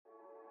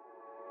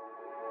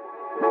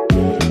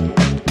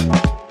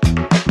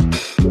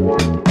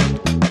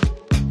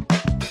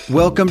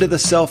Welcome to the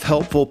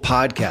Self-Helpful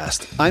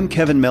Podcast. I'm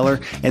Kevin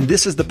Miller, and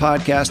this is the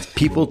podcast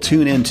people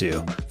tune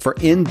into for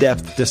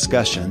in-depth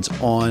discussions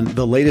on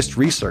the latest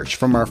research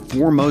from our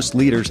foremost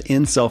leaders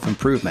in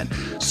self-improvement,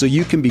 so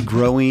you can be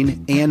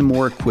growing and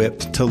more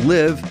equipped to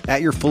live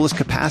at your fullest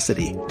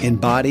capacity in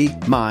body,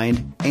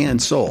 mind,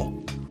 and soul.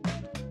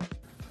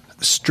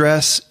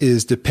 Stress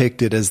is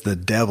depicted as the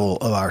devil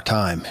of our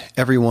time.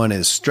 Everyone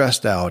is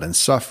stressed out and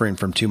suffering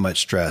from too much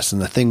stress,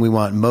 and the thing we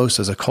want most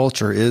as a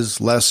culture is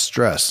less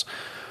stress.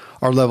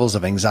 Our levels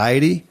of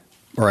anxiety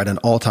are at an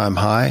all-time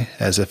high,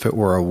 as if it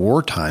were a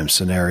wartime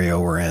scenario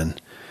we're in.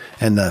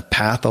 And the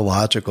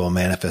pathological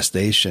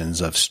manifestations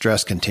of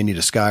stress continue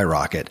to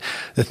skyrocket.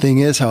 The thing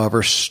is,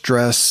 however,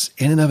 stress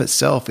in and of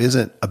itself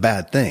isn't a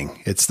bad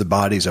thing. It's the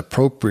body's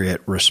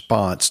appropriate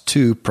response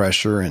to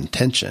pressure and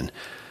tension.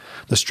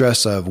 The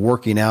stress of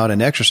working out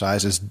and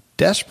exercise is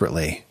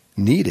desperately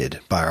needed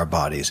by our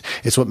bodies.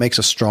 It's what makes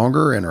us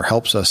stronger and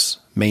helps us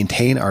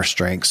maintain our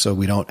strength so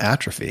we don't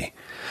atrophy.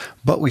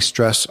 But we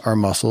stress our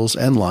muscles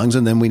and lungs,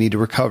 and then we need to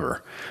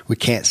recover. We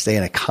can't stay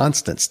in a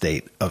constant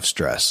state of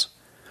stress.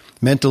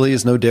 Mentally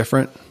is no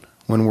different.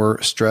 When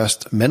we're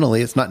stressed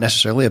mentally, it's not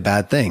necessarily a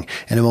bad thing.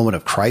 In a moment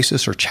of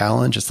crisis or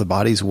challenge, it's the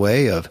body's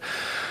way of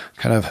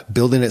kind of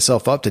building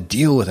itself up to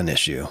deal with an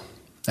issue.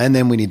 And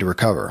then we need to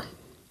recover.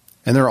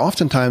 And there are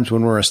often times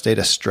when we're in a state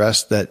of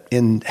stress that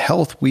in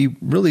health we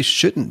really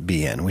shouldn't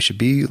be in. We should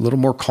be a little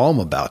more calm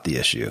about the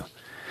issue.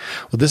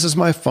 Well, this is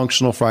my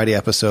Functional Friday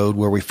episode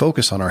where we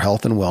focus on our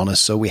health and wellness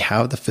so we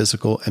have the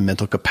physical and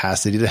mental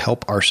capacity to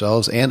help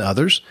ourselves and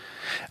others.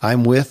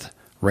 I'm with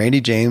Randy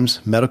James,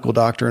 medical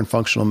doctor and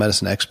functional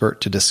medicine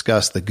expert, to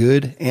discuss the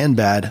good and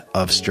bad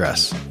of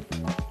stress.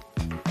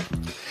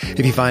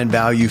 If you find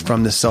value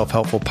from this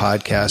self-helpful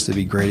podcast, it'd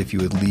be great if you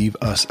would leave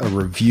us a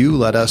review.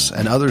 Let us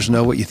and others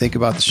know what you think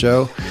about the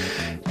show.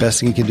 Best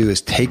thing you can do is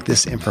take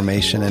this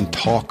information and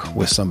talk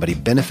with somebody.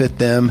 Benefit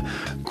them,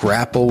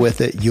 grapple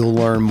with it. You'll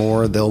learn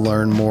more. They'll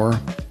learn more.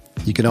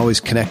 You can always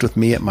connect with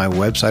me at my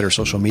website or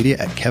social media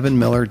at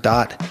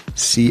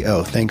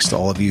kevinmiller.co. Thanks to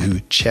all of you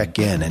who check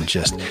in and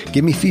just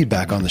give me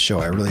feedback on the show.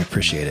 I really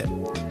appreciate it.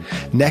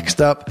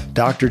 Next up,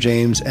 Dr.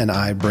 James and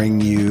I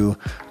bring you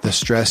the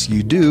stress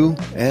you do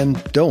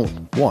and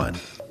don't want.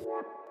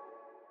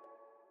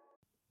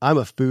 I'm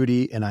a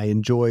foodie and I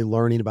enjoy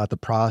learning about the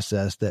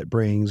process that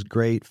brings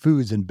great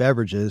foods and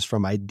beverages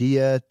from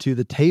idea to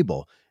the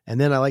table. And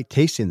then I like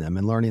tasting them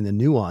and learning the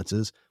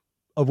nuances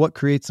of what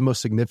creates the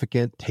most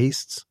significant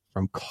tastes,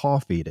 from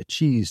coffee to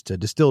cheese to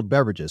distilled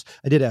beverages.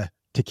 I did a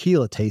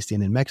tequila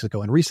tasting in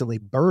Mexico and recently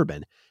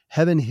bourbon.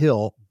 Heaven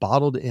Hill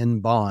Bottled in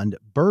Bond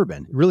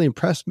bourbon really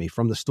impressed me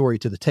from the story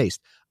to the taste.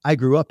 I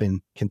grew up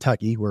in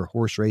Kentucky where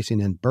horse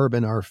racing and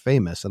bourbon are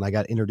famous, and I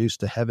got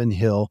introduced to Heaven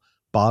Hill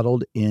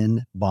Bottled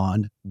in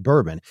Bond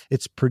bourbon.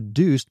 It's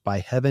produced by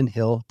Heaven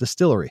Hill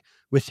Distillery,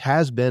 which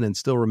has been and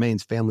still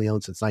remains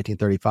family-owned since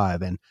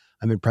 1935. And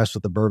I'm impressed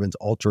with the bourbon's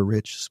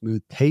ultra-rich,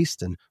 smooth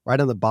taste. And right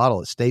on the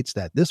bottle, it states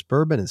that this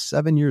bourbon is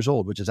 7 years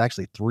old, which is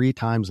actually 3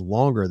 times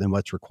longer than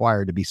what's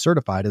required to be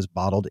certified as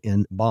bottled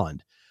in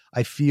bond.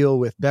 I feel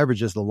with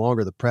beverages, the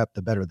longer the prep,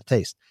 the better the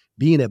taste.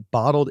 Being a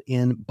bottled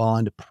in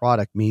bond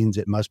product means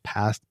it must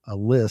pass a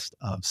list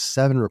of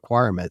 7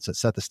 requirements that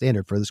set the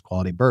standard for this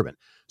quality bourbon.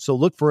 So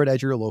look for it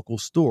at your local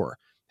store.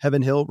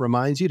 Heaven Hill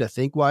reminds you to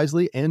think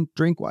wisely and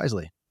drink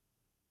wisely.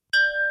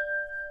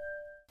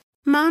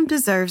 Mom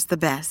deserves the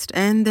best,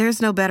 and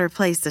there's no better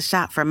place to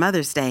shop for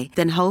Mother's Day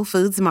than Whole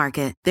Foods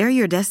Market. They're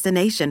your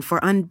destination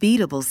for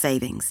unbeatable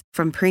savings,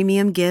 from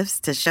premium gifts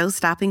to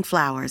show-stopping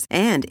flowers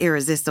and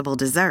irresistible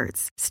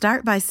desserts.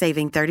 Start by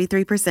saving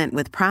 33%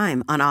 with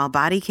Prime on all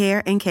body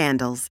care and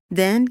candles.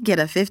 Then get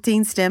a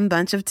 15-stem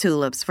bunch of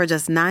tulips for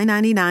just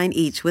 $9.99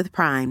 each with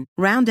Prime.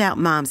 Round out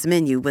Mom's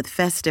menu with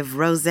festive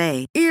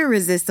rosé,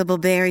 irresistible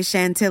berry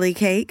chantilly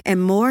cake,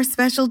 and more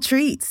special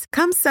treats.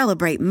 Come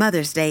celebrate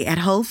Mother's Day at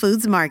Whole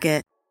Foods Market.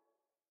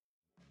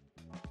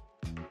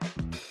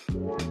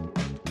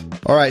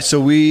 All right, so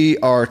we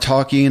are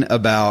talking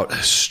about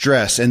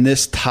stress, and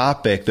this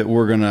topic that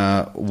we're going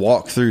to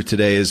walk through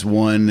today is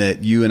one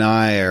that you and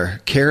I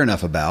care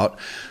enough about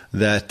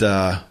that,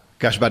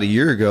 about a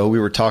year ago, we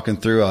were talking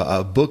through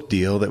a book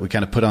deal that we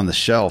kind of put on the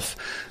shelf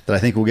that I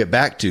think we'll get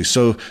back to.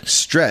 So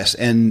stress,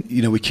 and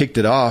we kicked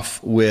it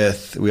off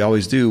with, we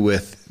always do,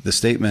 with the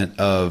statement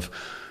of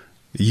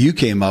you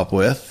came up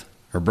with,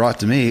 or brought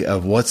to me,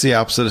 of what's the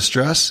opposite of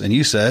stress? And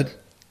you said?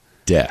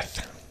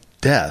 Death.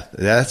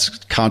 That's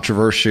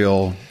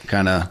controversial,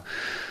 kind of.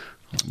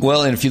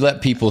 Well, and if you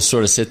let people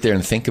sort of sit there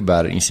and think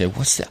about it and you say,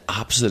 what's the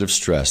opposite of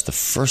stress? The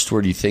first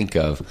word you think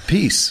of?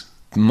 Peace.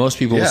 Most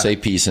people will say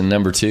peace. And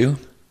number 2?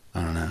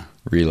 I don't know.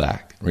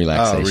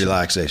 Relaxation. Oh,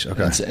 relaxation.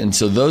 Okay. And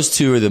so those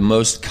 2 are the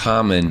most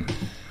common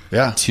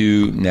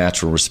 2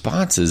 natural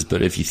responses.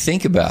 But if you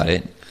think about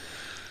it,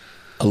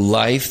 a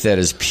life that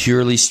is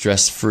purely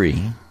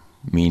stress-free,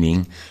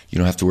 meaning you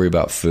don't have to worry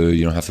about food,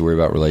 you don't have to worry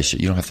about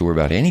relationships, you don't have to worry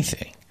about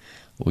anything.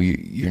 well,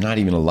 you're not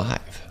even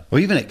alive. Well,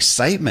 even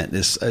excitement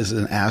is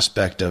an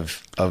aspect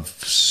of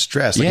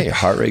stress. Like, your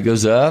heart rate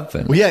goes up.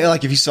 Well, yeah,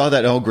 like if you saw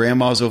that,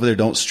 grandma's over there,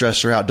 don't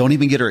stress her out. Don't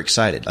even get her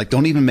excited. Like,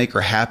 don't even make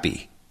her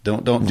happy.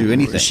 Don't do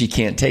anything. She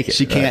can't take it.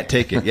 She can't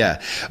take it.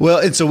 Yeah. Well,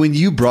 and so when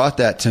you brought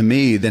that to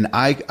me, then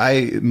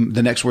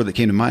the next word that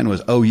came to mind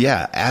was,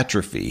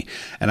 atrophy.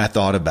 And I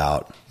thought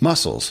about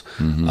muscles,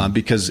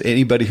 because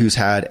anybody who's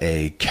had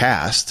a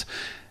cast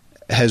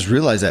has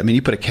realized that. I mean,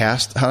 you put a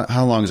cast,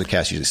 how long is a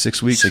cast usually?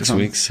 6 weeks? 6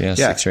 weeks. Yeah.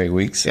 6 or 8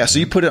 weeks. Yeah. So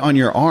you put it on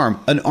your arm,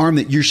 an arm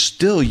that you're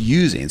still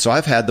using. So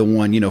I've had the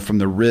one, from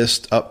the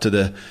wrist up to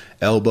the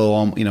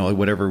elbow,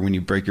 whatever, when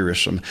you break your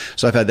wrist.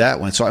 So I've had that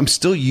one. So I'm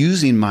still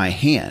using my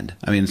hand.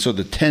 I mean, so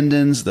the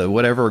tendons, the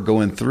whatever are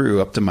going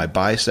through up to my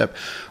bicep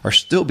are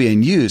still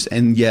being used.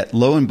 And yet,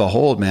 lo and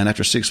behold, man,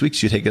 after 6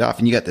 weeks, you take it off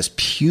and you got this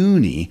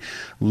puny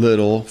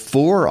little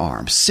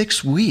forearm.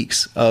 6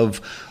 weeks of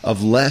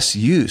less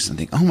use, and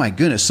think, oh my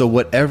goodness. So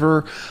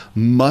whatever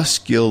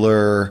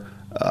muscular,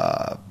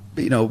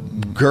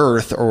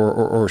 girth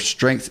or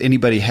strength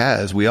anybody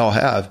has, we all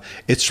have,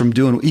 it's from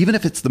doing, even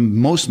if it's the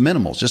most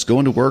minimal, just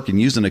going to work and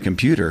using a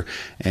computer,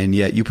 and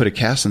yet you put a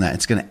cast on that,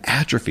 it's going to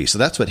atrophy. So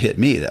that's what hit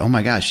me, that, oh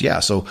my gosh, yeah.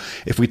 So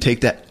if we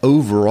take that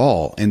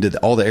overall into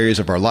all the areas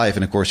of our life,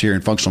 and of course here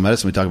in functional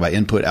medicine, we talk about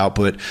input,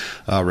 output,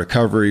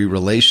 recovery,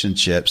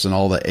 relationships, and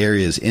all the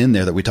areas in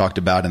there that we talked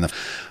about in the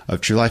of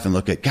True Life, and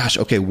look at, gosh,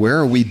 okay, where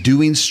are we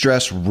doing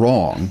stress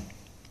wrong?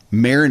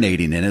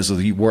 Marinating in is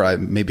a word,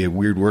 maybe a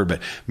weird word, but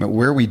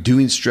where are we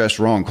doing stress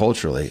wrong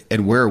culturally,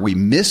 and where are we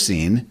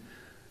missing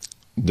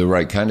the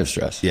right kind of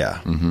stress?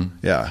 Yeah,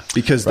 yeah.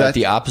 Because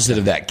the opposite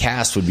of that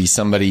cast would be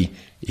somebody,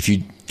 if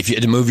you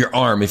had to move your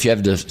arm, if you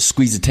have to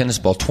squeeze a tennis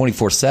ball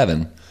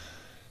 24/7,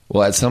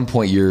 well, at some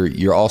point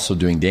you're also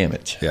doing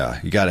damage. Yeah,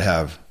 you got to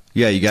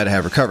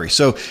have recovery.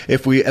 So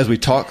as we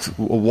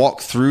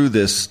walk through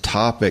this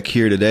topic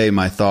here today,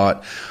 my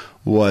thought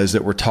was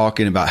that we're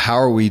talking about how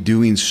are we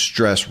doing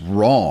stress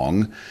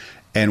wrong,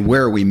 and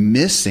where are we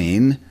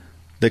missing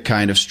the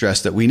kind of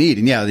stress that we need.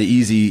 And the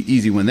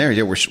easy one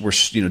there, we're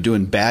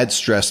doing bad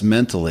stress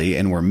mentally,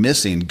 and we're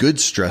missing good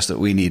stress that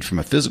we need from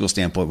a physical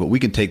standpoint, but we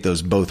can take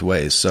those both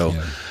ways. So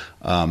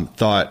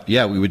thought,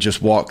 we would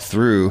just walk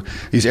through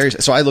these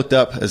areas. So I looked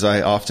up, as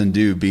I often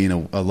do,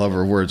 being a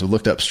lover of words, I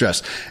looked up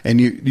stress,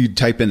 and you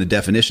type in the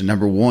definition.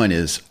 Number one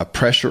is a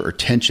pressure or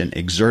tension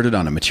exerted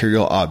on a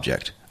material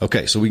object.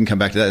 Okay, so we can come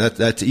back to that.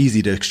 That's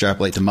easy to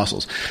extrapolate to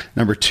muscles.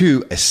 Number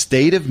two, a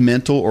state of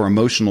mental or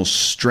emotional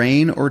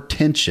strain or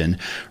tension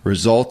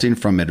resulting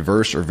from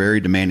adverse or very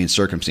demanding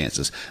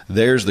circumstances.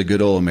 There's the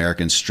good old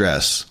American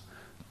stress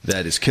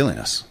that is killing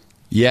us.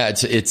 Yeah,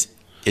 it's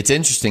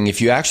interesting. If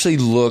you actually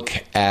look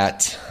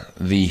at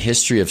the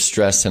history of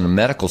stress in a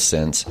medical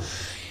sense,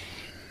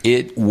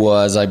 it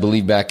was, I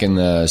believe, back in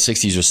the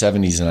 60s or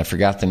 70s, and I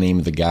forgot the name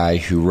of the guy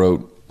who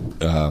wrote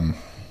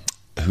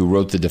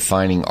the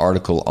defining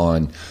article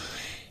on,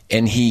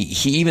 and he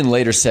even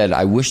later said,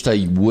 I wished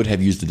I would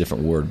have used a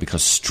different word,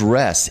 because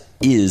stress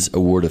is a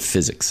word of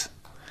physics.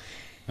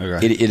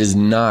 Okay. It is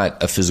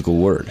not a physical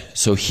word.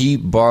 So he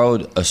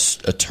borrowed a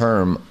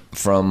term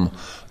from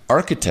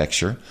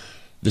architecture,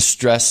 the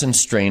stress and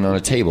strain on a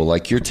table.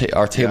 Like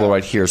our table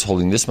right here is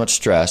holding this much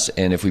stress,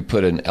 and if we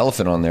put an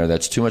elephant on there,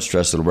 that's too much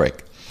stress, it'll break.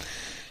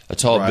 A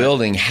tall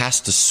building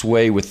has to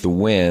sway with the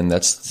wind.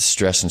 That's the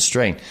stress and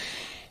strain.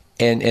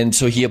 And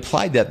so he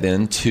applied that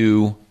then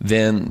to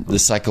the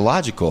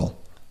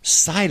psychological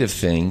side of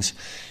things,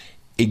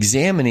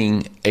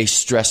 examining a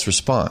stress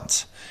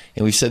response.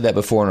 And we've said that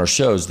before in our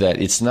shows,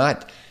 that it's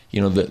not,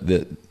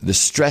 the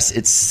stress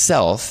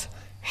itself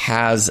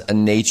has a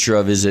nature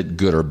of, is it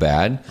good or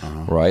bad,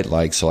 right?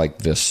 Like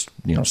this,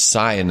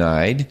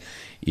 cyanide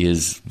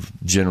is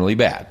generally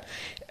bad.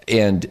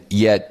 And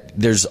yet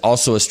there's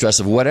also a stress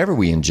of whatever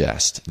we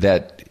ingest,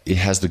 that it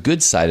has the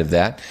good side of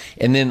that.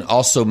 And then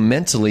also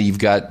mentally, you've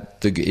got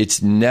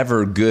it's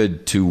never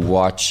good to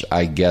watch,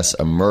 I guess,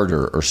 a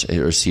murder or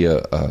see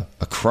a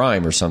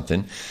crime or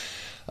something.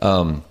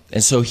 And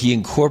so he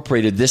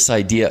incorporated this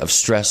idea of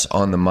stress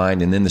on the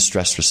mind, and then the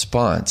stress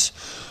response.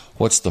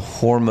 What's the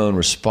hormone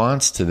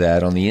response to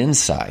that on the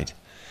inside?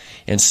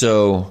 And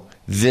so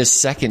this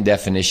second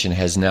definition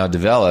has now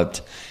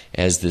developed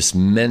as this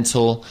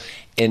mental,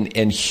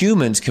 and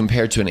humans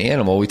compared to an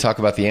animal, we talk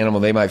about the animal,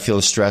 they might feel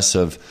the stress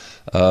of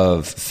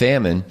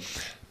famine,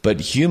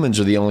 but humans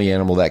are the only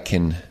animal that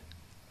can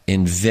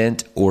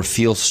invent or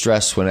feel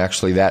stress when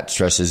actually that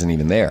stress isn't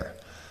even there.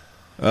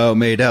 Oh,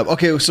 made up.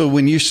 Okay, so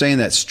when you're saying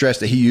that stress,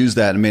 that he used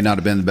that, and may not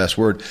have been the best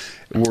word,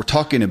 we're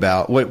talking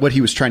about what he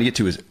was trying to get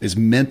to is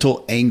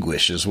mental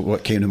anguish is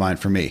what came to mind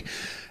for me.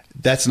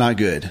 That's not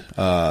good.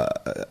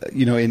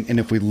 And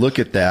if we look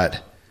at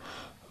that.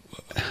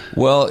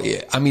 Well,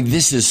 I mean,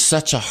 this is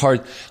such a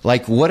hard,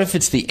 what if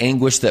it's the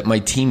anguish that my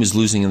team is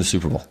losing in the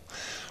Super Bowl,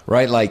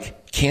 right?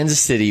 Like Kansas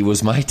City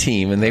was my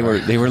team, and they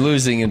were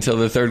losing until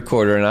the third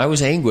quarter, and I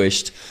was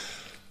anguished,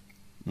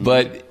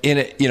 but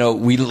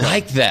we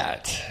like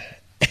that.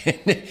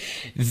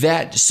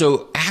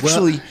 So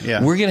actually,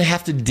 we're going to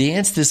have to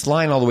dance this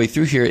line all the way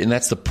through here, and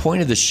that's the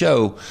point of the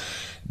show,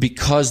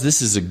 because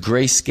this is a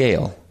gray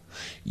scale,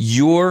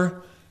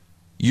 you're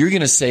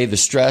going to say the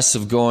stress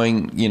of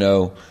going,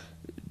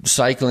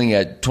 cycling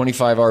at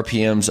 25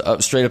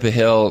 RPMs straight up a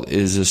hill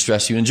is a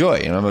stress you enjoy.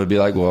 And I'm going to be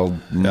like, well,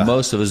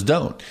 most of us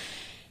don't.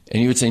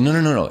 And you would say,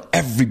 no.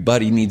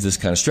 Everybody needs this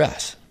kind of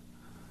stress.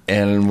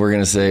 And we're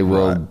going to say,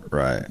 well,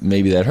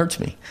 maybe that hurts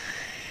me.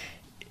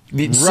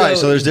 Right.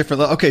 So there's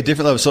different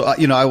levels. So,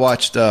 I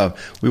watched,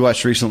 we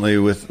watched recently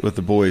with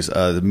the boys,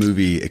 the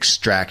movie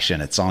Extraction.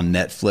 It's on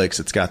Netflix.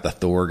 It's got the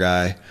Thor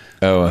guy,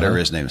 whatever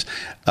his name is.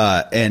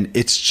 And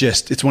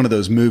it's one of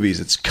those movies.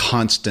 It's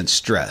constant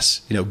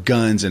stress,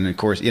 guns. And of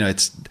course, I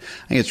think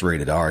it's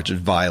rated R. It's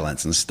just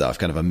violence and stuff,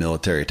 kind of a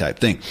military type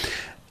thing.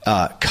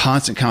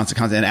 Constant.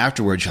 And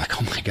afterwards, you're like,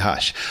 oh my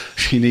gosh,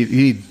 you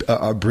need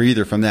a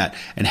breather from that.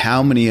 And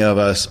how many of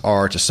us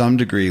are to some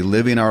degree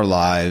living our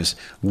lives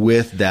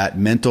with that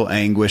mental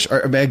anguish,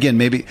 or again,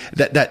 maybe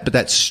but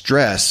that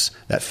stress,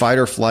 that fight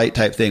or flight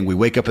type thing. We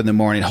wake up in the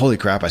morning, holy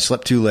crap, I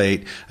slept too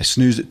late. I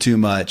snoozed it too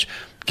much.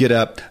 Get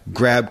up,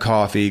 grab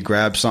coffee,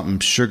 grab something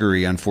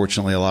sugary.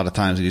 Unfortunately, a lot of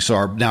times we do.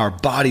 So now our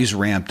body's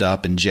ramped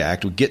up and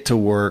jacked. We get to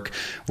work.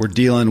 We're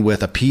dealing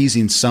with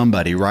appeasing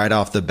somebody right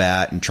off the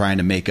bat and trying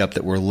to make up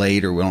that we're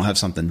late or we don't have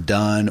something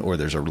done or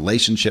there's a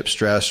relationship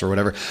stress or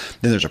whatever.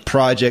 Then there's a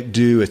project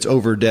due. It's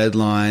over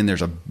deadline.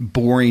 There's a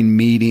boring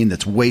meeting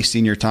that's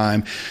wasting your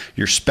time.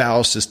 Your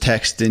spouse is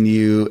texting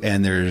you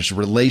and there's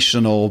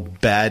relational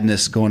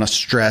badness going on,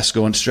 stress,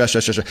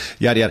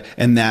 yada, yada.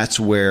 And that's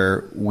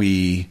where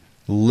we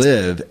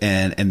live,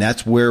 and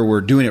that's where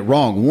we're doing it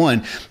wrong.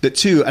 One, but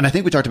two, and I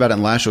think we talked about it in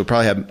the last show, we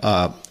probably have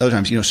other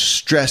times,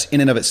 stress in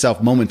and of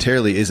itself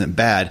momentarily isn't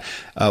bad.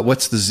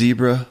 What's the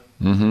zebra?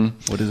 Mm-hmm.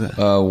 What is it?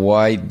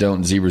 Why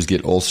don't zebras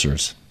get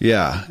ulcers?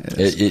 Yeah.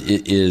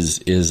 It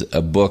is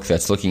a book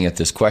that's looking at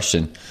this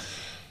question.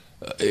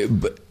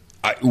 But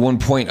one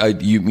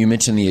point, you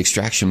mentioned the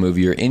Extraction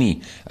movie or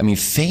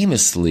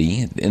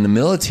famously in the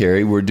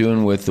military, we're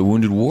doing with the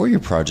Wounded Warrior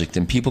Project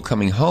and people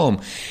coming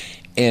home.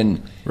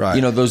 And,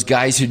 those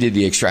guys who did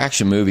the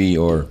Extraction movie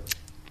or,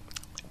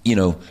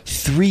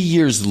 3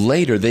 years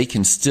later, they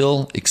can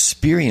still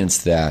experience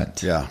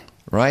that. Yeah.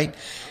 Right?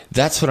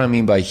 That's what I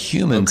mean by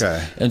humans.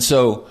 Okay. And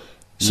so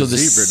the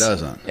zebra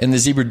doesn't. And the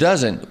zebra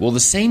doesn't. Well, the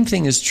same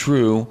thing is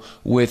true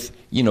with,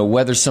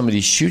 whether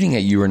somebody's shooting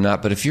at you or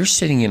not. But if you're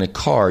sitting in a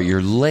car,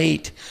 you're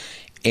late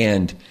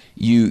and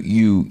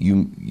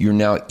you're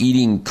now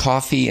eating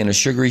coffee and a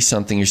sugary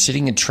something. You're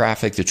sitting in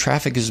traffic. The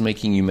traffic is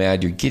making you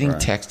mad. You're getting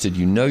texted.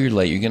 You're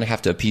late. You're going to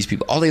have to appease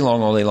people all day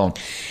long.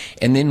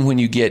 And then when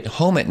you get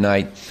home at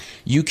night,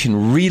 you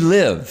can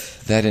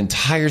relive that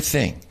entire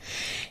thing.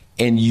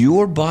 And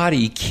your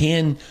body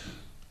can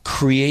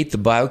create the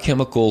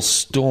biochemical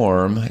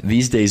storm.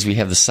 These days we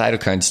have the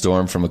cytokine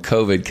storm from a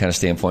COVID kind of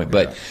standpoint.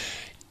 But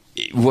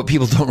what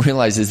people don't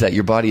realize is that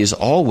your body is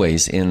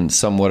always in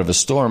somewhat of a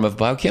storm of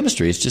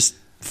biochemistry. It's just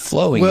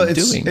flowing and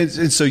doing.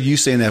 And so you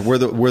saying that we're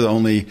the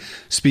only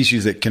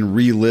species that can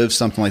relive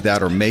something like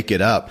that or make it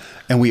up,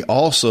 and we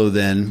also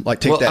then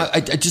take that.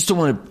 I just don't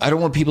want to. I don't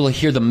want people to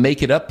hear the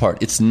make it up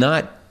part. It's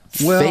not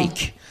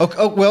fake.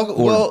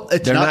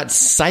 They're not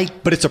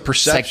psych, but it's a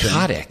perception.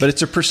 Psychotic, but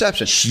it's a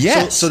perception.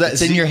 Yes, so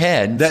that's in your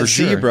head. That for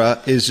sure.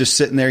 zebra is just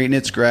sitting there eating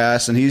its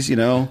grass, and he's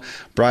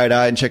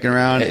bright-eyed and checking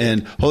around,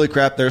 and holy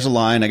crap, there's a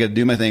lion. I got to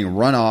do my thing,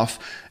 run off.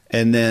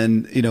 And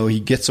then,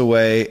 he gets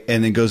away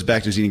and then goes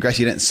back to his eating grass.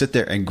 He didn't sit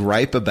there and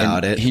gripe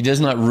about it. He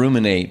does not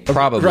ruminate,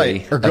 probably.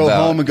 Right. Or go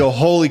home and go,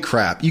 holy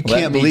crap. You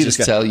can't believe this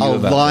guy. A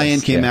lion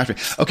came after me.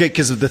 Okay,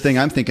 because the thing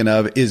I'm thinking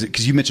of is,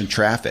 because you mentioned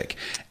traffic.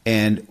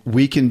 And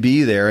we can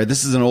be there.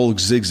 This is an old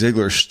Zig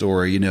Ziglar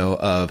story,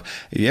 of, have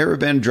you ever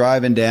been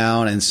driving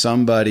down and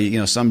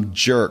somebody, some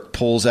jerk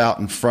pulls out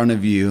in front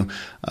of you,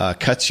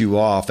 cuts you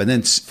off. And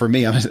then for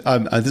me, this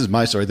is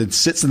my story, then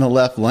sits in the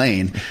left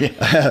lane,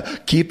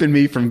 keeping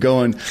me from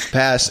going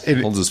past.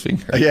 Holds his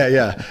finger.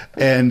 Yeah.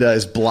 And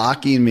is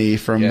blocking me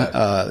from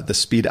the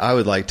speed I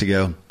would like to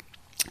go.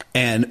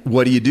 And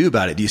what do you do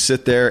about it? Do you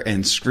sit there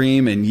and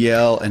scream and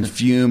yell and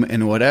fume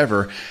and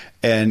whatever?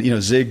 And,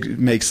 Zig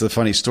makes the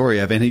funny story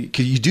of, and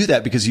you do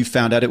that because you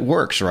found out it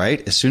works,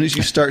 right? As soon as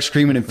you start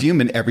screaming and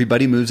fuming,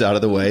 everybody moves out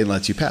of the way and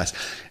lets you pass.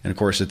 And of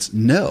course it's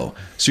no.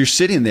 So you're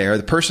sitting there,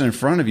 the person in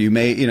front of you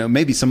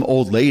maybe some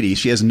old lady,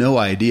 she has no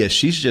idea.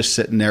 She's just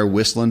sitting there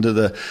whistling to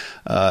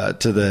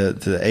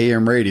the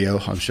AM radio,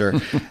 I'm sure,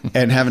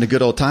 and having a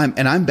good old time.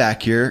 And I'm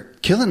back here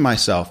killing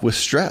myself with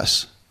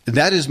stress.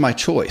 That is my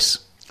choice.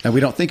 And we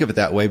don't think of it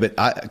that way, but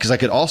because I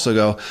could also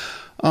go,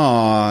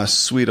 oh,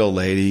 sweet old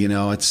lady,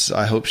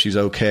 I hope she's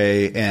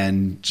okay,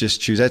 and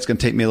just choose that's going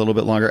to take me a little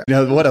bit longer.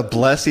 What a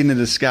blessing in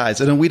disguise.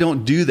 And then we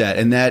don't do that.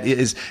 And that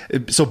is,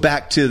 so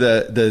back to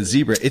the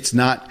zebra, it's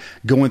not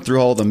going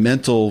through all the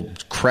mental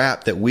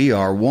crap that we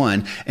are,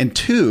 one. And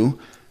two,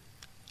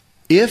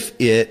 if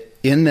it,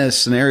 in the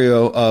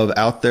scenario of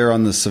out there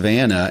on the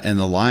savannah and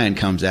the lion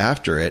comes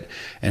after it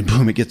and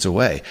boom, it gets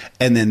away.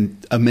 And then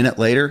a minute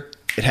later,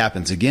 it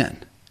happens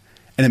again.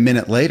 And a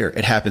minute later,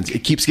 it happens.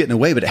 It keeps getting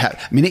away, but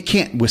it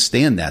can't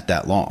withstand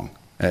that long.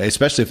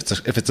 especially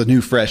if it's a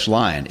new fresh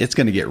line. It's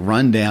going to get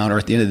run down, or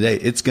at the end of the day,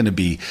 it's going to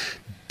be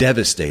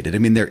devastated. I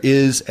mean,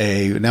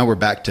 now we're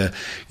back to,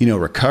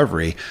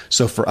 recovery.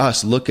 So for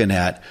us looking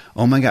at,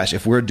 oh my gosh,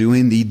 if we're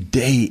doing the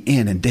day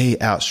in and day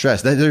out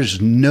stress,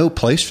 there's no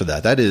place for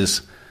that. That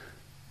is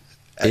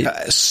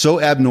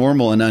so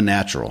abnormal and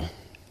unnatural.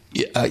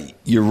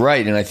 You're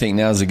right. And I think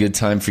now's a good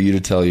time for you to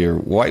tell your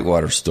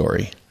whitewater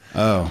story.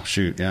 Oh,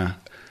 shoot. Yeah.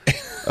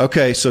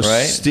 Okay. So,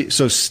 right?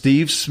 So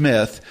Steve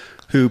Smith,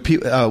 who,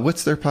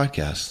 what's their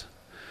podcast?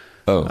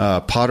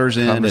 Potter's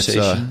Inn.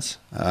 Conversations.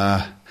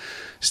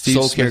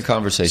 Soul Care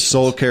Conversations.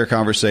 Soul Care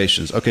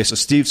Conversations. Okay, so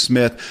Steve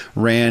Smith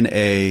ran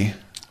a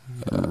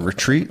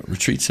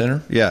retreat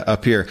center. Yeah,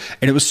 up here,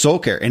 and it was Soul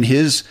Care. And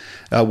his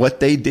what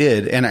they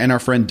did, and our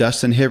friend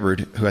Dustin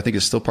Hibbard, who I think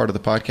is still part of the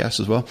podcast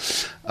as well.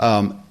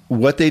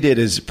 What they did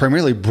is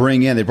primarily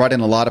they brought in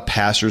a lot of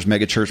pastors,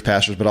 mega church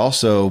pastors, but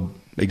also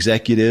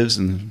executives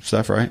and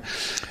stuff, right?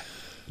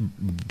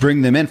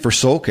 Bring them in for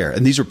soul care.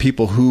 And these are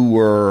people who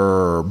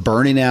were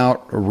burning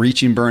out,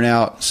 reaching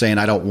burnout, saying,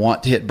 I don't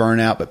want to hit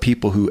burnout, but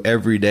people who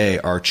every day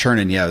are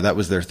churning. Yeah, that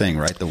was their thing,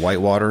 right? The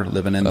whitewater,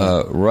 living in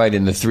the... Right,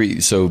 in the three.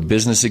 So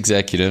business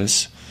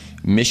executives,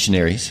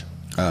 missionaries,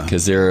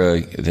 because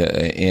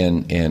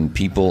and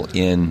people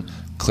in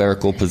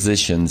clerical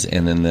positions,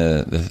 and then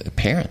the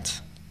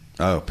parents.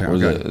 Oh,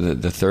 parents.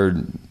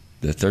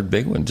 The third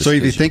big one. So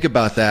if you think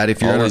about that,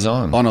 if you're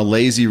on a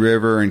lazy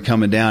river and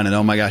coming down and,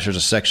 oh my gosh, there's a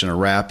section of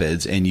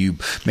rapids and you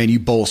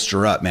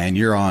bolster up, man,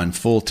 you're on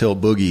full tilt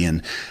boogie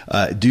and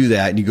do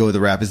that and you go to the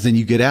rapids, then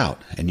you get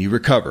out and you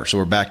recover. So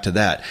we're back to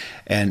that.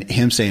 And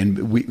him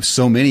saying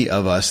so many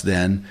of us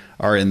then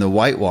are in the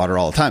whitewater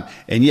all the time.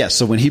 And yes,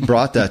 so when he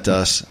brought that to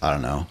us, I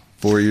don't know,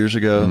 4 years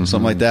ago,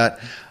 something like that,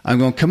 I'm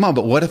going, come on,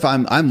 but what if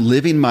I'm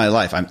living my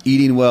life? I'm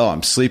eating well,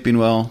 I'm sleeping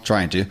well,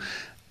 trying to.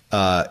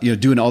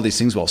 Doing all these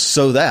things well,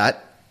 so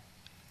that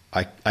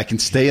I can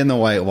stay in the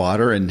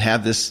whitewater and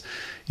have this,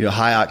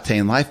 high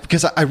octane life,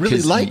 because I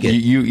really like it.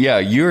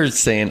 You're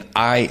saying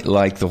I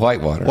like the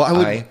whitewater. Well,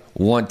 I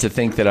want to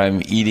think that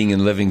I'm eating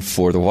and living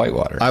for the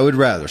whitewater. I would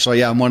rather. So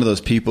I'm one of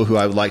those people who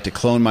I would like to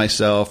clone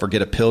myself or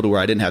get a pill to where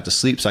I didn't have to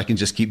sleep, so I can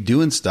just keep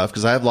doing stuff,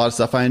 because I have a lot of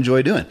stuff I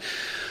enjoy doing.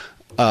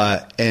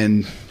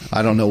 And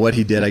I don't know what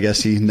he did. I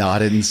guess he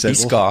nodded and said, he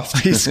scoffed.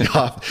 He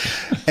scoffed.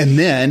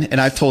 And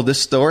I've told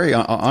this story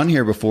on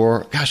here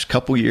before, gosh, a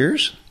couple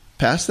years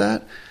past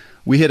that,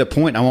 we hit a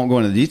point, I won't go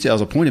into the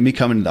details, a point of me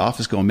coming into the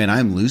office going, man, I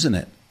am losing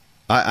it.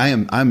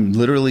 I'm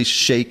literally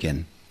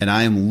shaken and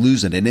I am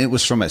losing it. And it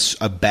was from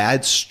a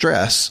bad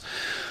stress,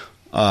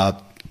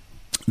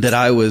 that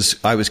I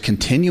was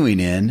continuing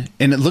in,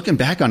 and looking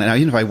back on it now,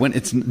 if I went,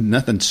 it's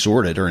nothing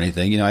sordid or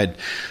anything. I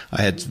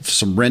had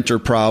some renter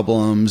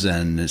problems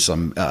and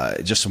some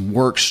just some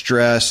work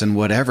stress and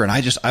whatever, and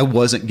I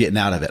wasn't getting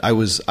out of it.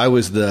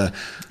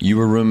 You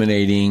were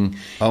ruminating.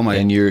 Oh my!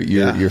 And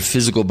your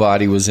physical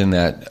body was in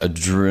that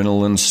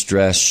adrenaline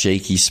stress,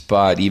 shaky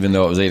spot, even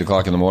though it was 8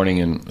 o'clock in the morning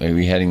and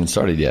we hadn't even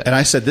started yet. And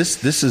I said,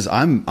 this is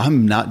I'm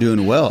not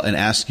doing well, and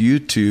ask you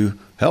to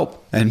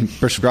help and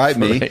prescribe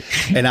me. Right.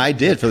 And I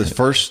did, for the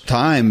first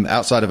time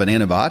outside of an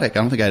antibiotic. I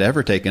don't think I'd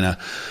ever taken a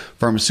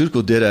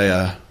pharmaceutical. Did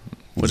a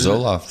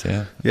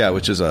Zoloft, yeah,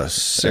 which is a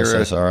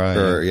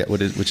SSRI,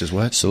 which is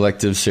what?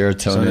 Selective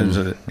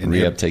serotonin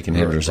reuptake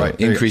inhibitor, right?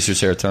 Increase your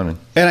serotonin.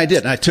 And I did.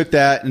 And I took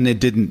that, and it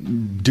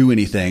didn't do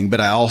anything.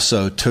 But I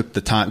also took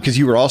the time, because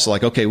you were also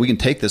like, okay, we can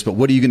take this, but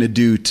what are you going to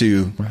do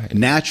to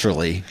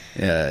naturally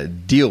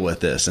deal with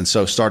this? And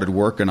so started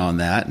working on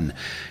that, and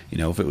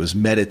if it was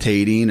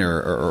meditating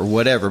or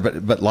whatever,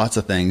 but lots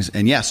of things.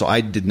 And so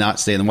I did not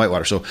stay in the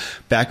whitewater. So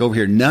back over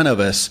here, none of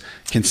us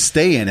can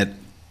stay in it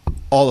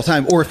all the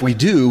time. Or if we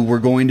do, we're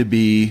going to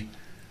be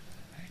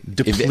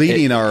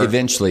depleting our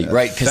eventually,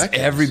 right? Because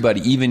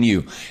everybody, even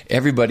you,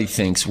 everybody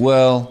thinks,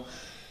 well,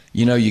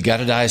 you got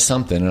to die of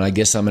something, and I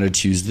guess I'm going to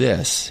choose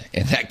this.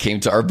 And that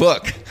came to our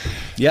book.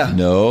 Yeah.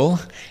 No,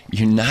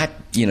 you're not.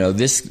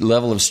 This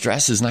level of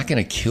stress is not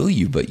going to kill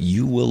you, but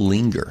you will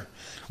linger.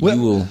 Well,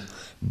 you will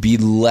be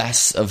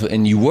less of,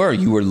 and you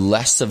were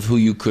less of who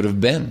you could have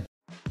been.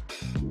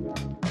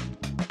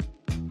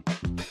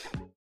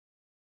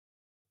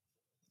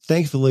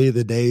 Thankfully,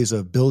 the days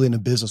of building a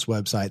business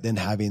website, then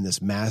having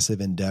this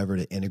massive endeavor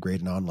to integrate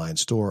an online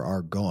store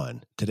are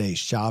gone. Today,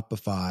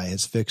 Shopify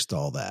has fixed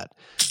all that.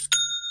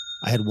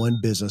 I had one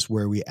business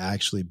where we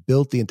actually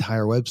built the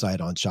entire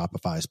website on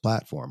Shopify's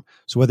platform.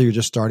 So whether you're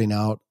just starting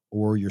out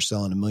or you're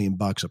selling $1 million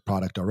of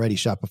product already,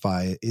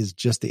 Shopify is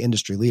just the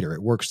industry leader.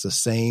 It works the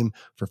same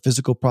for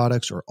physical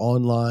products or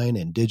online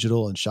and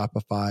digital, and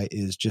Shopify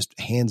is just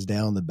hands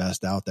down the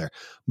best out there.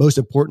 Most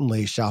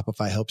importantly,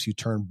 Shopify helps you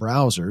turn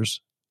browsers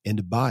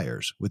into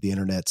buyers with the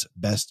internet's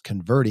best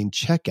converting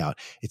checkout.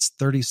 It's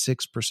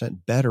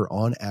 36% better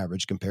on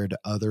average compared to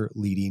other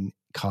leading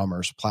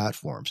commerce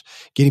platforms.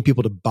 Getting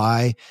people to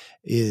buy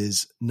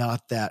is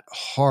not that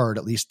hard,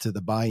 at least to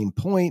the buying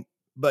point.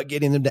 but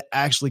getting them to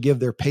actually give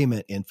their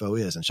payment info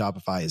is, and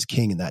Shopify is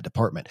king in that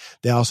department.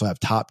 They also have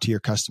top tier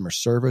customer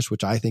service,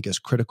 which I think is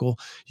critical.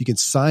 You can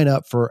sign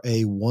up for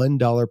a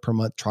 $1 per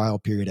month trial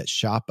period at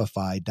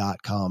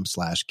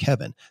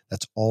shopify.com/Kevin.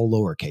 That's all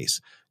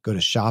lowercase. Go to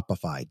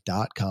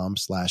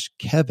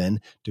shopify.com/Kevin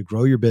to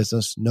grow your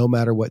business no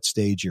matter what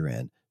stage you're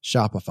in.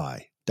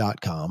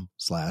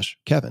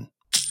 Shopify.com/Kevin.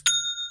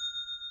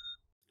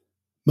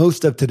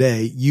 Most of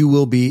today, you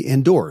will be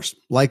indoors,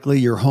 likely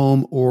your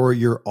home or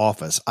your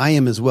office. I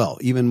am as well.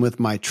 Even with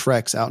my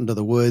treks out into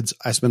the woods,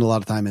 I spend a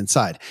lot of time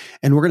inside.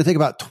 And we're going to take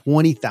about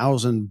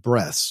 20,000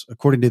 breaths.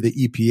 According to the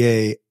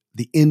EPA,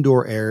 the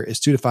indoor air is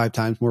 2 to 5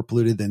 times more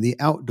polluted than the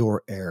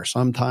outdoor air,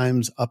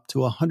 sometimes up to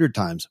 100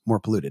 times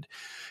more polluted.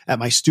 At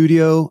my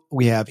studio,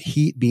 we have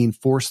heat being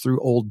forced through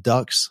old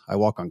ducts. I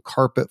walk on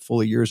carpet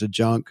full of years of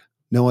junk.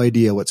 No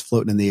idea what's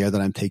floating in the air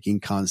that I'm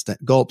taking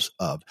constant gulps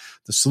of.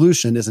 The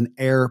solution is an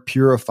air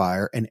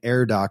purifier, and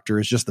Air Doctor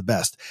is just the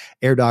best.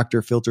 Air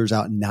Doctor filters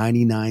out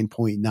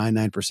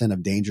 99.99%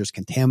 of dangerous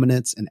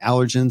contaminants and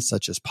allergens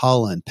such as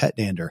pollen, pet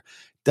dander,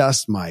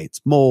 dust mites,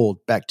 mold,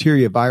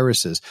 bacteria,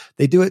 viruses.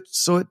 They do it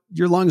so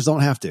your lungs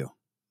don't have to.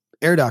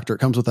 Air Doctor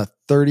comes with a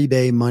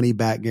 30-day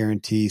money-back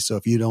guarantee, so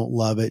if you don't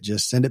love it,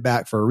 just send it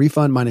back for a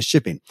refund minus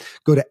shipping.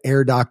 Go to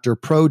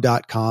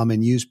airdoctorpro.com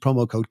and use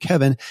promo code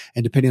Kevin,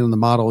 and depending on the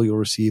model, you'll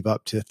receive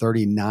up to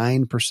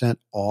 39%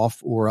 off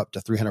or up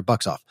to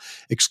 $300 off.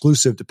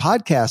 Exclusive to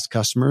podcast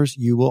customers,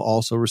 you will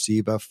also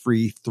receive a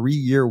free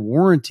 3-year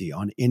warranty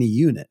on any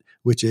unit,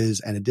 which is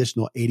an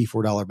additional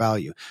 $84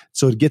 value.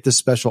 So to get this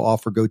special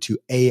offer, go to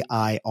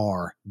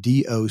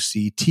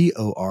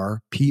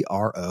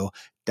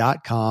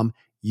airdoctorpro.com.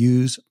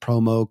 Use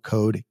promo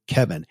code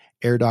Kevin.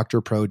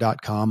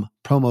 airdoctorpro.com,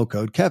 promo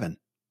code Kevin.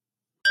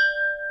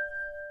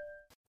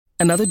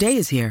 Another day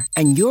is here,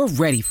 and you're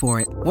ready for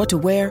it. What to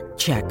wear?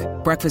 Check.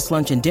 Breakfast,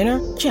 lunch, and dinner?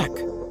 Check.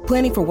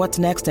 Planning for what's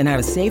next and how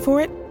to save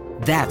for it?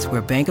 That's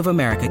where Bank of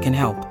America can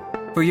help.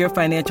 For your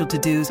financial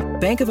to-dos,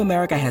 Bank of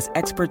America has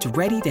experts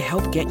ready to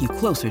help get you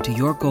closer to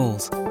your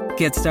goals.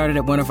 Get started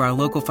at one of our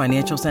local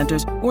financial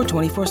centers or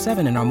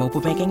 24/7 in our mobile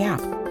banking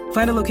app.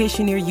 Find a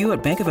location near you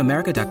at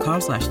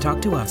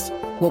bankofamerica.com/talktous.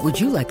 What would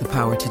you like the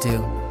power to do?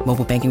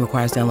 Mobile banking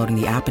requires downloading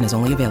the app and is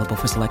only available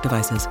for select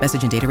devices.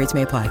 Message and data rates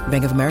may apply.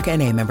 Bank of America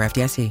NA, member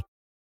FDIC.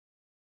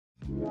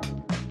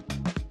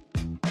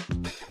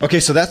 Okay,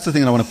 so that's the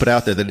thing that I want to put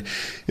out there, that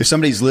if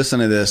somebody's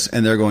listening to this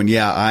and they're going,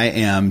 yeah, I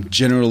am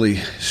generally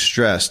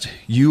stressed,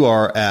 you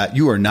are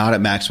not at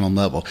maximum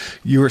level.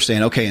 You are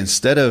saying, okay,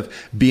 instead of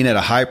being at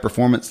a high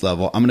performance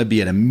level, I'm going to be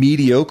at a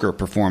mediocre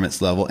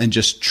performance level and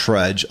just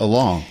trudge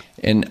along.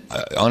 And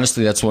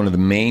honestly, that's one of the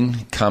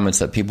main comments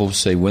that people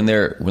say when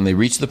they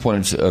reach the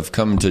point of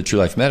coming to True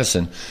Life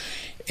Medicine,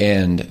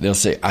 and they'll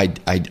say,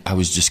 I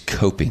was just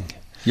coping.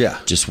 Yeah.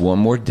 Just one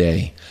more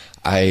day.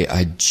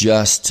 I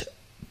just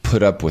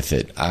put up with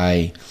it.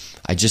 I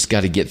just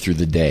got to get through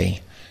the day.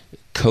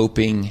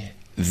 Coping,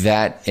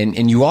 that,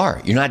 and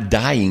you're not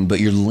dying, but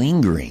you're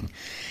lingering.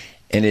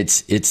 And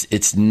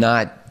it's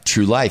not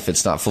true life.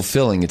 It's not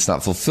fulfilling. It's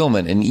not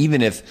fulfillment. And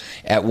even if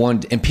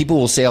and people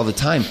will say all the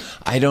time,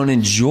 I don't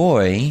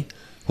enjoy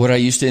what I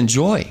used to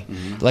enjoy.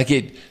 Mm-hmm.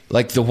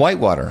 Like the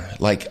whitewater,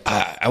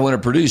 I want to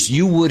produce.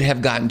 You would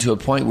have gotten to a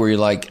point where you're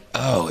like,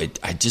 I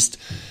just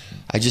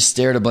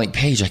stare at a blank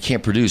page. I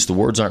can't produce. The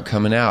words aren't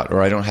coming out,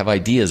 or I don't have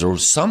ideas or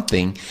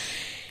something.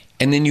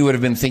 And then you would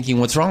have been thinking,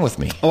 what's wrong with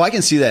me? Oh, I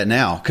can see that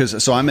now.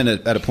 So I'm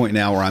at a point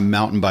now where I'm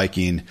mountain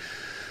biking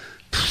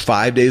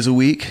 5 days a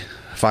week,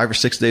 5 or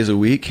 6 days a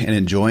week, and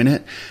enjoying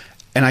it.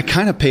 And I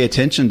kind of pay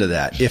attention to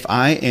that. If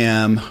I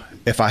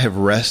have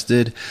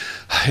rested,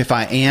 if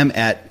I am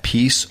at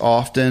peace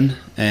often,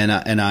 and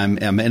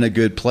I'm in a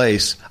good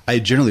place, I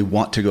generally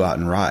want to go out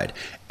and ride.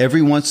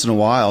 Every once in a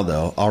while,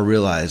 though, I'll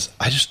realize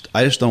I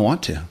just don't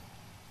want to.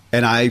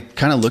 And I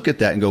kind of look at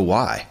that and go,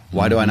 why?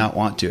 Why do I not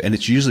want to? And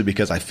it's usually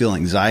because I feel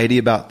anxiety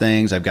about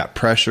things. I've got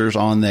pressures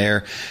on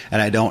there,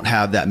 and I don't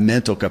have that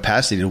mental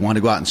capacity to want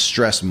to go out and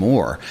stress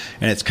more.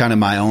 And it's kind of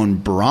my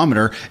own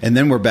barometer. And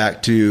then we're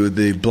back to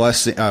the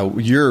blessing,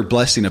 your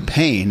blessing of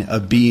pain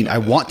of being, I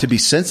want to be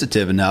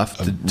sensitive enough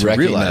to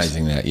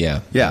recognizing realize that. Yeah.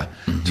 Yeah.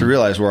 Mm-hmm. To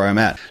realize where I'm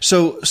at.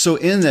 So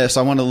in this,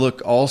 I want to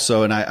look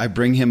also, and I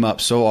bring him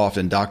up so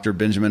often, Dr.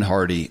 Benjamin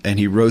Hardy, and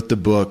he wrote the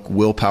book,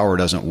 Willpower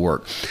Doesn't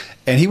Work.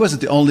 And he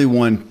wasn't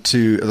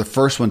the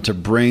first one to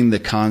bring the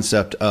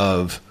concept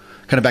of,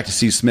 kind of back to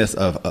Steve Smith,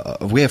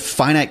 of we have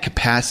finite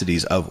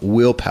capacities of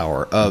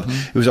willpower.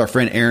 It was our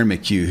friend Aaron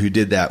McHugh who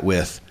did that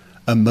with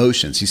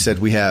emotions. He said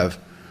we have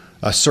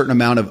a certain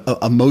amount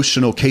of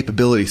emotional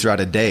capability throughout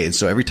a day, and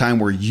so every time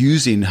we're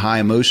using high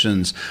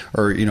emotions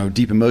or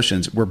deep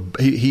emotions,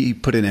 he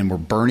put it in, we're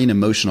burning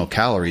emotional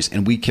calories,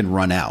 and we can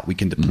run out, we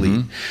can deplete.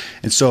 Mm-hmm.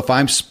 And so if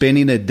I'm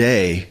spending a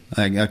day,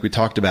 like we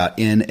talked about,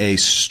 in a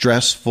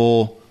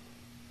stressful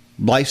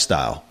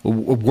lifestyle,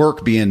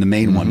 work being the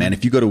main one, man.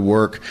 If you go to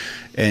work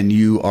and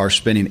you are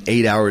spending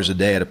 8 hours a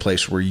day at a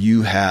place where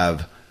you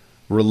have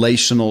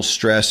relational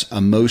stress,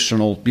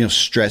 emotional,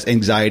 stress,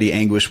 anxiety,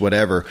 anguish,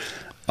 whatever,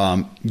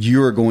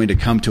 you're going to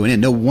come to an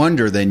end. No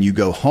wonder then you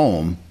go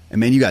home and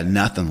man, you got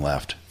nothing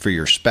left for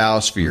your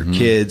spouse, for your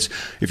kids.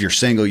 If you're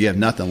single, you have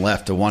nothing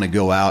left to want to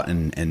go out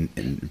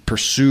and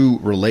pursue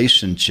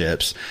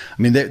relationships.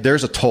 I mean,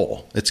 there's a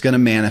toll. It's going to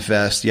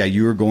manifest. Yeah,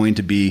 you are going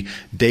to be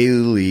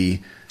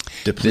daily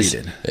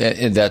depleted.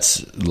 And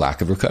that's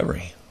lack of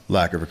recovery.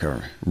 Lack of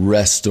recovery.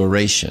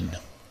 Restoration.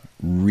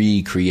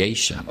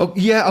 Recreation. Oh,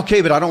 yeah,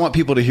 okay, but I don't want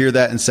people to hear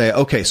that and say,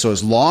 okay, so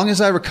as long as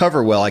I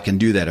recover well, I can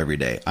do that every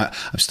day. I'm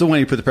still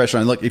wanting to put the pressure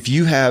on. Look, if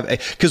you have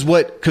because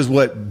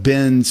what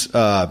Ben's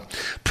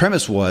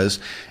premise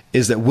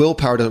is that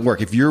willpower doesn't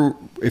work. If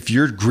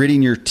you're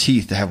gritting your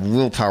teeth to have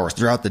willpower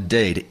throughout the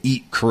day to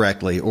eat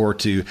correctly or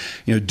to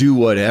do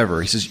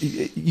whatever, he says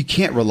you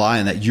can't rely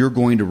on that. You're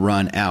going to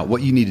run out.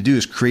 What you need to do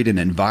is create an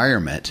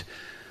environment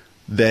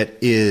that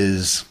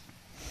is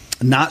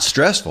not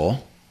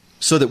stressful,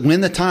 so that when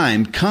the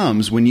time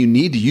comes when you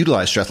need to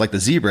utilize stress, like the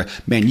zebra,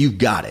 man, you've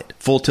got it.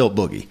 Full tilt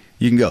boogie.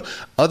 You can go.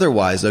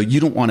 Otherwise, though, you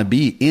don't want to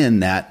be in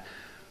that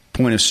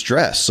point of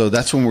stress. So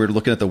that's when we're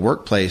looking at the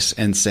workplace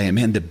and saying,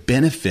 man, the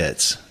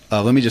benefits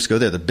of, let me just go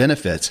there, the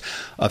benefits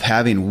of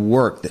having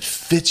work that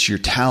fits your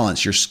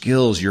talents, your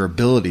skills, your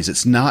abilities.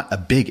 It's not a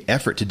big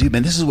effort to do.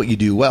 Man, this is what you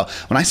do well.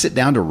 When I sit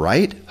down to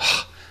write,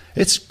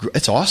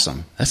 it's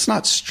awesome. That's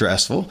not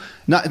stressful.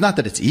 Not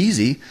that it's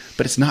easy,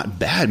 but it's not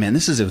bad, man.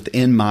 This is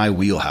within my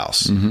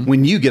wheelhouse. Mm-hmm.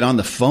 When you get on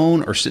the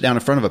phone or sit down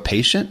in front of a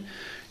patient,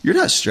 you're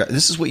not stressed.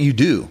 This is what you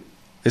do.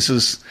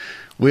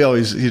 We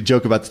always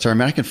joke about the term,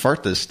 man, I can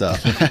fart this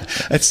stuff.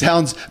 It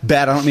sounds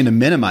bad. I don't mean to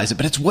minimize it,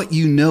 but it's what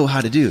you know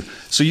how to do.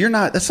 So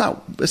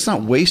it's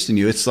not wasting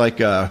you. It's like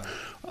you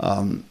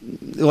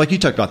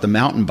talked about the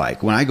mountain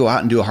bike. When I go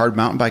out and do a hard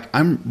mountain bike,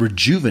 I'm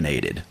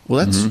rejuvenated.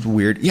 Well, that's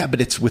weird. Yeah, but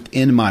it's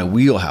within my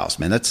wheelhouse,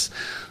 man. It's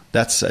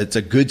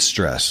a good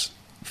stress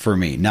for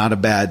me, not a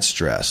bad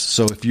stress.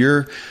 So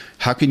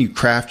how can you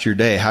craft your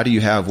day? How do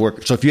you have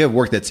work? So if you have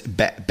work that's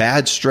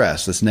bad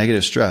stress, that's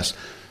negative stress,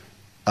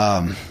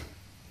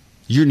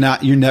 you're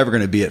never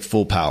going to be at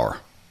full power. I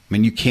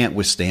mean, you can't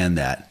withstand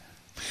that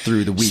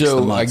through the weeks, the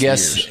months, I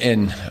guess, years.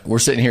 And we're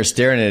sitting here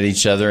staring at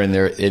each other, and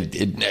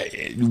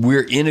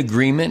we're in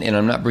agreement. And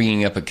I'm not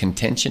bringing up a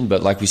contention,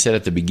 but like we said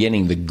at the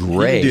beginning, the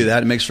gray. You can do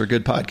that. It makes for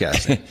good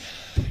podcasting.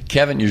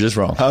 Kevin, you're just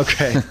wrong.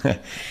 Okay.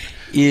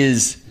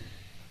 Is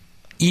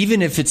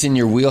even if it's in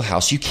your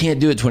wheelhouse, you can't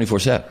do it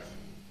 24/7.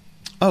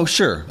 Oh,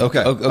 sure.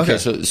 Okay.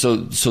 So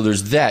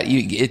there's that.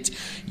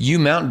 You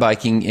mountain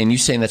biking, and you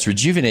saying that's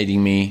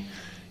rejuvenating me.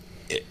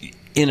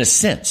 In a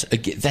sense,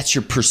 again, that's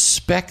your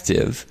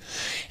perspective.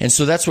 And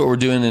so that's what we're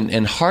doing.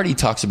 And Hardy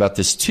talks about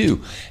this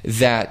too,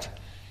 that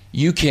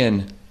you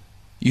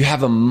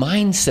have a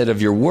mindset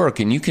of your work,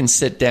 and you can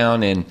sit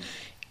down and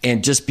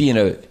just be in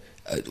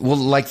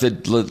like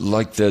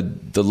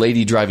the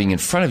lady driving in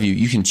front of you,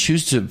 you can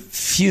choose to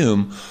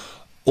fume,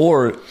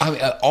 or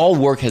all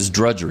work has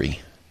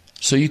drudgery.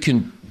 So you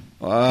can.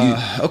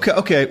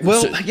 Okay.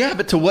 Well, yeah,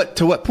 but to what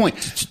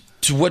point?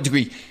 To what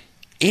degree?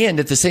 And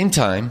at the same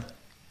time,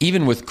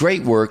 even with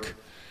great work,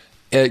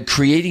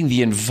 creating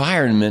the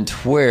environment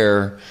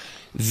where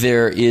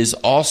there is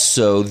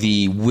also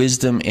the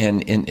wisdom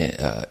and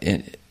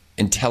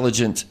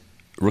intelligent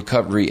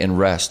recovery and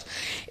rest.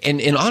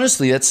 And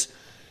honestly, that's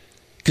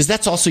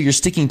also your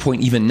sticking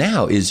point even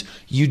now, is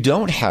you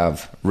don't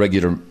have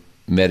regular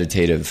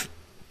meditative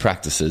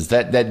practices.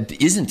 That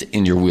isn't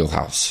in your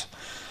wheelhouse.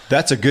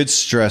 That's a good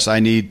stress I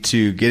need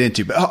to get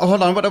into. But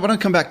hold on, I want to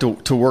come back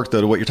to work,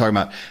 though, to what you're talking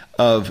about,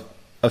 of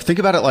think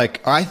about it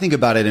like I think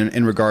about it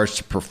in regards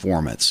to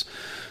performance.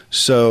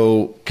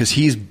 So, because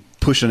he's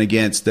pushing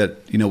against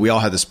that, we all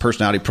have this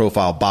personality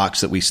profile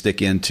box that we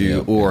stick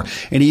into,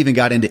 and he even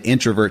got into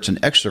introverts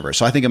and extroverts.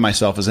 So I think of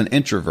myself as an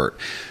introvert.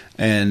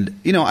 And,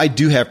 I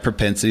do have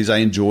propensities. I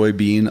enjoy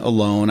being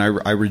alone.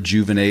 I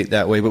rejuvenate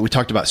that way. But we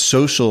talked about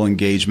social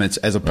engagements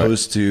as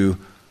opposed to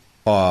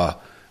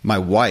my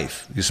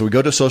wife. So we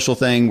go to a social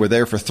thing. We're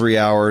there for 3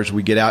 hours.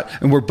 We get out,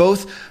 and we're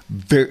both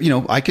very,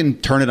 I can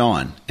turn it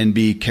on and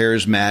be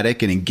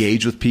charismatic and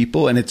engage with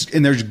people, and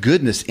there's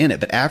goodness in it.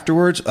 But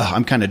afterwards,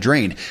 I'm kind of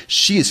drained.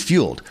 She is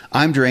fueled.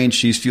 I'm drained.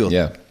 She's fueled.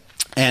 Yeah.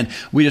 And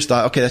we just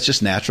thought, okay, that's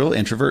just natural,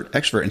 introvert,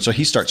 extrovert. And so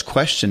he starts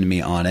questioning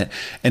me on it.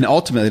 And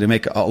ultimately, to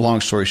make a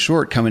long story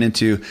short, coming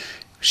into,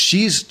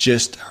 she's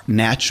just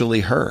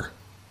naturally her.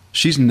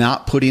 She's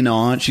not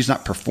performing.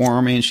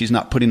 She's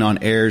not putting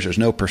on airs. There's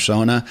no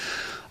persona.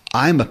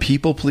 I'm a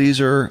people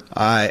pleaser.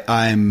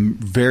 I'm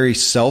very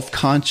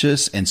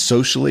self-conscious and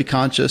socially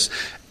conscious.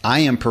 I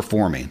am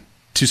performing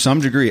to some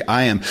degree.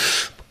 I'm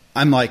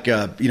like,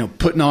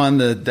 putting on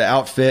the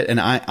outfit, and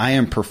I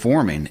am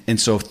performing.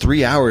 And so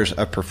 3 hours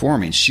of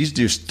performing, she's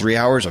just 3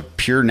 hours of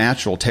pure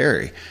natural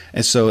Terry.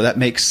 And so that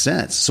makes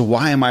sense. So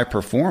why am I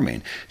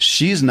performing?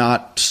 She's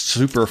not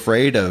super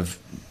afraid of,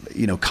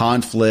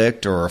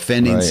 conflict or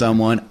offending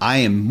someone. I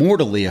am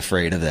mortally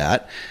afraid of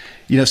that.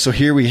 so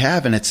here we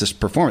have, and it's this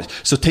performance.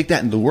 So take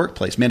that in the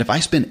workplace, man. If I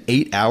spend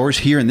 8 hours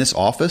here in this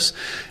office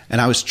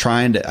and I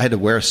had to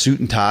wear a suit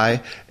and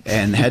tie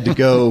and had to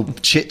go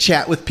chit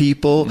chat with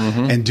people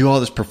and do all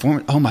this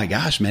performance, oh my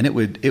gosh, man, it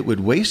would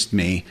waste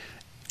me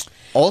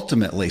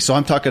ultimately. So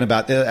I'm talking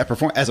about that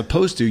performance as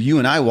opposed to you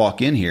and I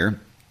walk in here.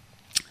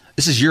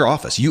 This is your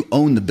office. You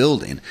own the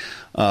building.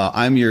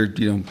 I'm your,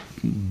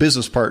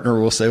 business partner.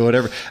 We'll say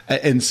whatever.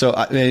 And so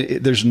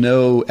there's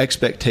no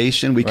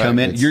expectation. We come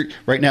in.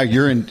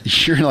 You're in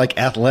like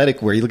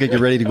athletic wear. You look like you're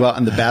ready to go out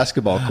on the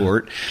basketball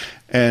court.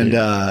 And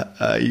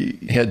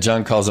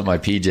John calls it my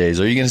PJs.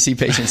 Are you going to see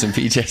patients in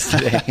PJs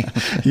today?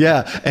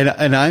 Yeah,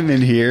 and I'm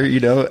in here,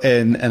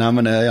 and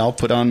I'll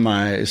put on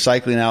my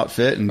cycling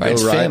outfit and go ride.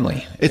 It's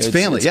family. It's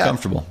family. It's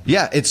comfortable.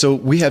 Yeah, and so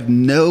we have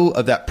no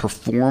of that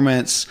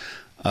performance.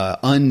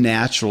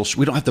 Unnatural.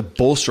 We don't have to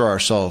bolster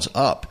ourselves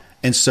up.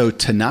 And so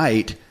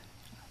tonight,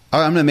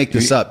 I'm going to make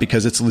this up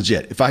because it's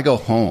legit. If I go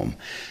home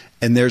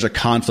and there's a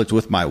conflict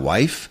with my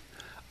wife,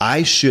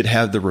 I should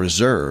have the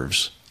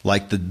reserves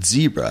like the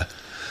zebra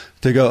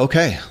to go,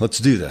 okay, let's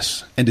do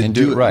this. And to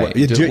do it right.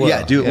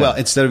 Do it well.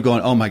 Instead of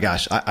going, oh my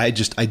gosh, I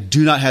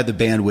do not have the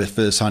bandwidth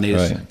for this, honey.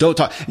 Right. Don't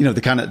talk,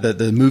 the kind of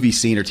the movie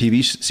scene or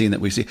TV scene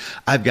that we see.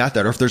 I've got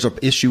that. Or if there's an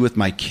issue with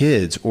my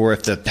kids or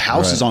if the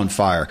house is on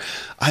fire,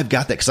 I've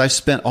got that because I've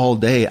spent all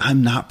day.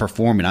 I'm not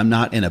performing. I'm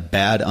not in a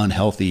bad,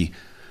 unhealthy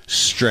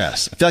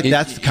stress. I feel like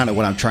that's kind of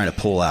what I'm trying to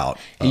pull out.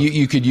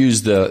 You could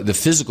use the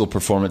physical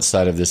performance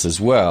side of this as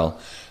well.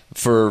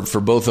 For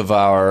both of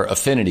our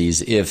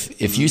affinities,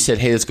 if you said,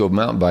 hey, let's go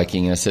mountain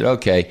biking, and I said,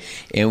 okay,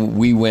 and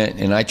we went,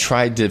 and I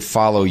tried to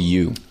follow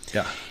you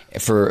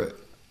for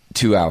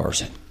 2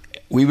 hours,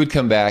 we would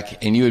come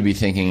back, and you would be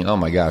thinking, oh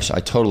my gosh,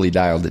 I totally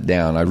dialed it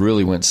down. I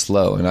really went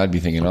slow, and I'd be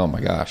thinking, oh my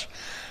gosh,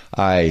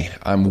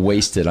 I'm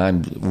wasted,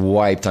 I'm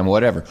wiped, I'm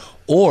whatever.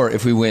 Or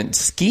if we went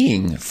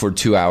skiing for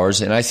 2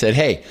 hours, and I said,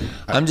 hey,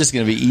 I'm just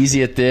going to be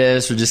easy at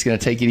this, we're just going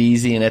to take it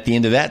easy, and at the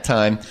end of that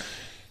time,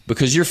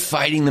 because you're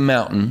fighting the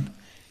mountain,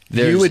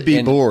 you would be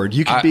bored.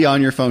 You could be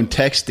on your phone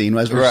texting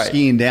as we're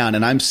skiing down,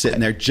 and I'm sitting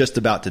there just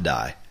about to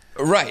die.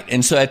 Right.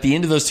 And so at the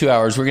end of those 2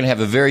 hours, we're going to have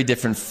a very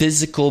different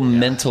physical,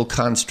 mental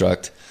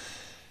construct.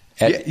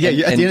 At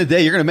the end of the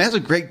day, you're going to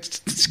imagine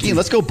great skiing.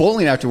 Let's go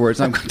bowling afterwards.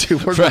 And I'm going to,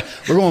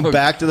 we're going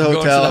back to the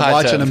hotel and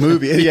watching a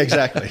movie. Yeah,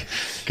 exactly.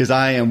 Because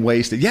I am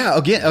wasted. Yeah.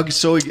 Again,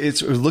 so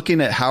it's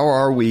looking at how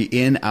are we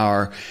in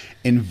our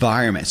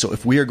environment. So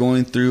if we are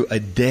going through a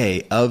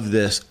day of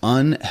this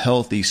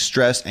unhealthy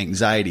stress,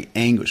 anxiety,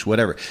 anguish,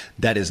 whatever,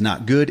 that is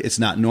not good. It's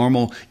not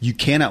normal. You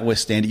cannot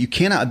withstand it. You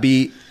cannot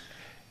be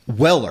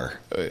weller.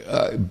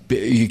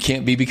 You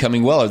can't be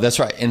becoming weller. That's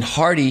right. And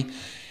Hardy,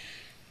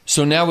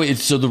 so now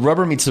so the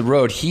rubber meets the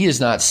road. He is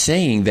not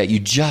saying that you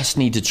just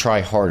need to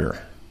try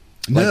harder.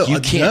 No,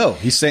 you can't. No.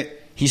 He's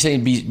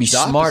saying be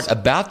smart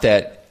about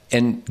that.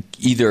 And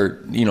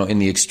either, in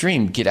the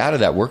extreme, get out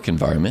of that work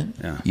environment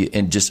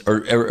and just,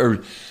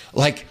 or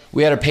like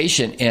we had a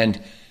patient and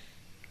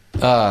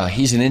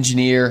he's an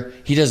engineer.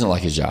 He doesn't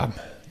like his job.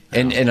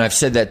 And I've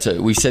said that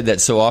we've said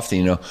that so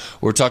often,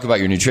 we're talking about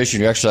your nutrition,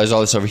 your exercise,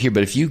 all this over here.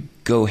 But if you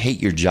go hate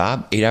your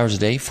job 8 hours a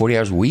day, 40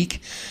 hours a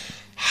week,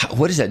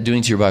 what is that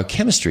doing to your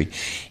biochemistry?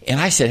 And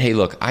I said, hey,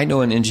 look, I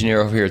know an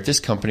engineer over here at this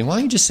company. Why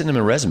don't you just send him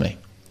a resume?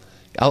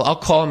 I'll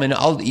call him and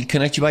I'll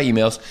connect you by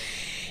emails.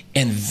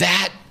 And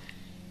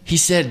he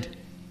said,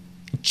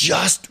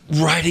 just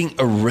writing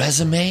a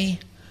resume,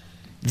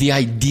 the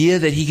idea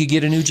that he could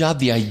get a new job,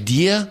 the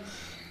idea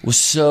was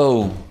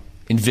so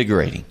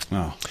invigorating.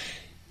 Wow.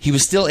 He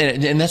was still in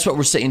it, and that's what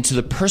we're saying to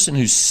the person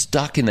who's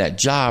stuck in that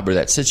job or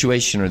that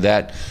situation or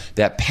that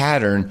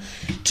pattern,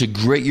 to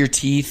grit your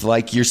teeth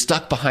like you're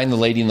stuck behind the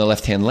lady in the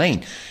left-hand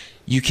lane.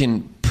 You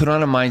can put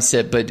on a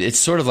mindset, but it's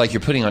sort of like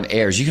you're putting on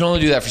airs. You can only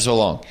do that for so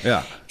long.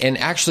 Yeah. And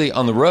actually,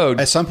 on the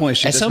road, at some point,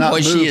 she is.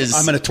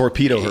 I'm going to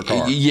torpedo her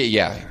car.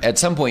 Yeah. At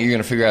some point, you're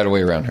going to figure out a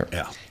way around her.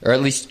 Yeah. Or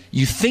at least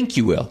you think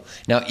you will.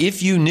 Now,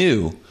 if you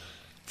knew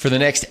for the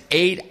next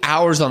 8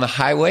 hours on the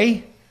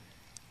highway,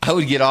 I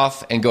would get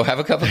off and go have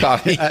a cup of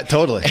coffee.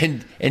 Totally.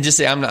 And just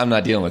say, I'm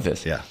not dealing with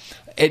this. Yeah.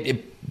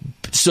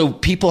 So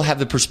people have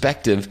the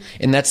perspective,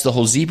 and that's the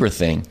whole zebra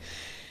thing.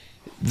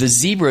 The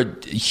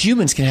zebra,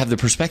 humans can have the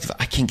perspective,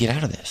 I can't get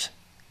out of this.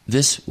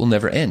 This will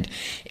never end.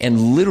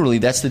 And literally,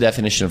 that's the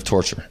definition of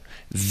torture.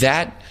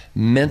 That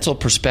mental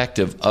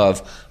perspective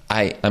of,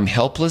 I'm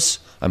helpless,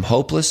 I'm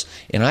hopeless,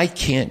 and I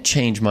can't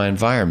change my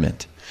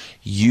environment.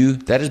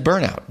 That is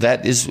burnout.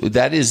 That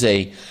is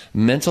a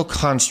mental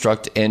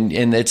construct, and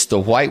it's the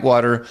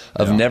whitewater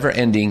of never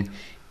ending,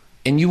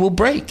 and you will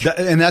break.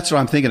 And that's what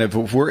I'm thinking of.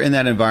 If we're in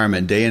that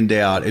environment day in,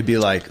 day out, it'd be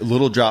like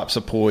little drops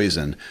of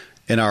poison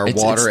in our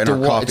water and our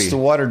coffee. It's the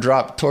water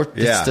drop torture.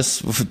 Yeah. It's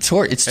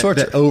torture.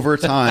 That over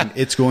time,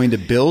 it's going to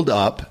build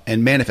up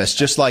and manifest.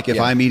 Just like if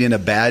I'm eating a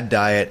bad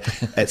diet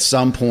at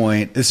some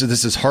point, this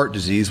is heart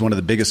disease, one of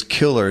the biggest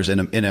killers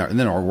in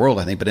our world,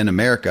 I think, but in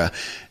America.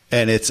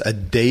 And it's a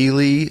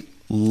daily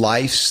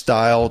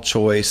lifestyle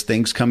choice,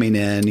 things coming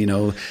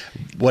in,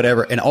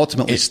 whatever. And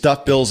ultimately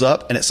stuff builds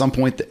up. And at some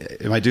point,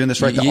 am I doing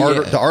this right?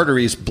 The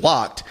artery is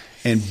blocked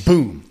and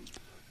boom,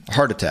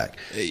 heart attack.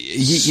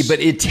 But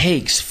it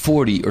takes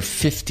 40 or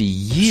 50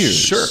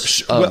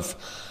 years of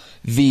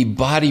the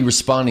body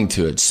responding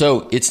to it.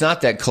 So it's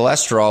not that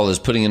cholesterol is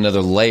putting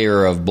another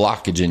layer of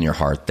blockage in your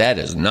heart. That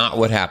is not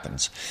what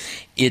happens.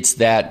 It's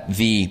that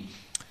the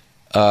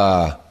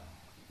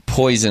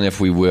poison, if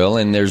we will,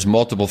 and there's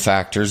multiple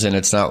factors, and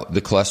it's not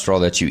the cholesterol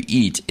that you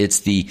eat.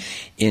 It's the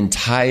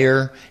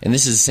entire, and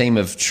this is the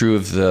same true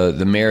of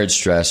the marriage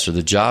stress or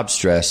the job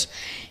stress.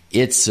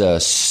 It's a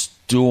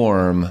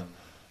storm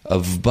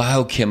of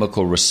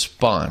biochemical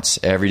response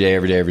every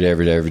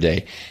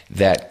day.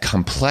 That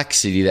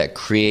complexity that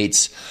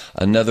creates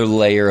another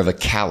layer of a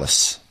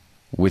callus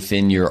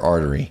within your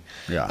artery.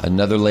 Yeah.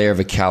 Another layer of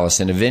a callus.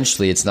 And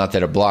eventually it's not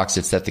that it blocks,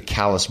 it's that the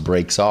callus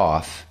breaks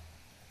off.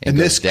 And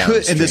this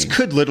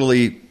could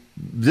literally,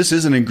 this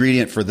is an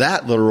ingredient for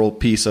that literal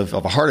piece of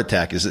a heart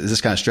attack is this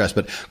kind of stress.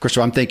 But of course,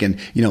 so I'm thinking,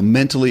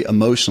 mentally,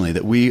 emotionally,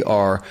 that we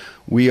are,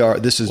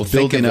 this is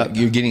building up.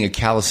 You're getting a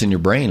callus in your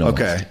brain.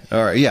 Almost. Okay.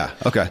 All right. Yeah.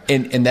 Okay.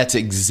 And that's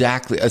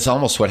exactly, it's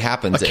almost what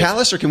happens. A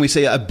callus, or can we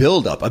say a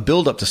buildup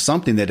to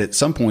something that at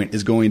some point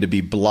is going to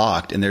be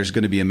blocked and there's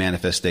going to be a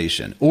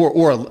manifestation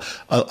or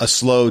a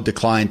slow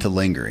decline to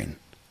lingering.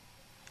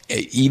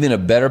 Even a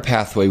better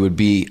pathway would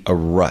be a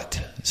rut.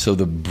 So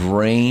the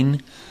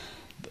brain,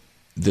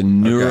 the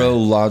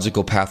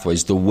neurological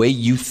pathways, the way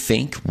you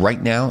think right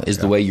now is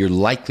the way you're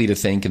likely to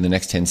think in the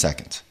next 10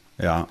 seconds.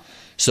 Yeah.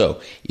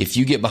 So if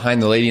you get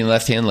behind the lady in the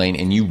left-hand lane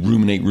and you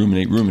ruminate,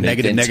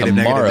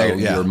 tomorrow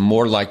you're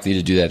more likely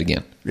to do that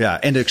again. Yeah,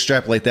 and to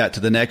extrapolate that to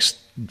the next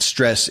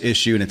stress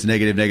issue, and it's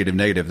negative,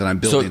 then I'm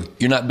building. So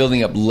you're not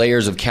building up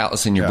layers of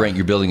callus in your brain.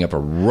 You're building up a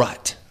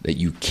rut that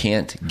you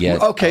can't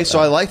get. Okay, so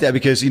I like that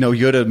because, you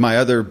go to my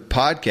other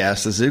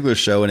podcast, The Ziegler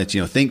Show, and it's,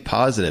 think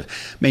positive.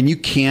 Man, you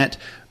can't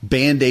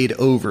Band-Aid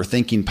over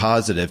thinking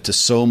positive to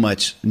so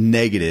much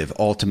negative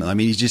ultimately. I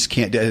mean, you just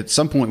can't. At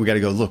some point, we got to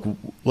go, look,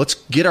 let's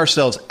get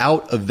ourselves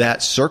out of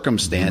that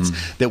circumstance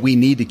that we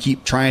need to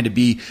keep trying to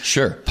be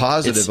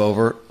positive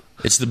over.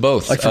 It's the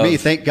both. Like for me,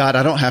 thank God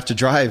I don't have to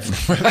drive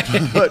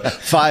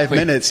 5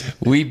 minutes.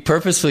 We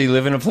purposely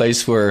live in a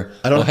place where,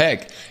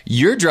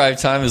 your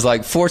drive time is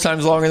like 4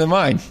 times longer than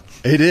mine.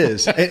 It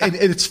is. and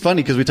it's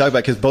funny because we talk about,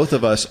 because both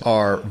of us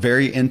are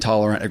very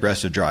intolerant,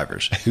 aggressive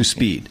drivers who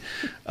speed.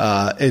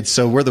 And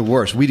so we're the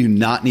worst. We do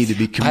not need to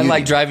be commuting. I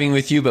like driving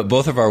with you, but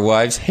both of our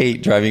wives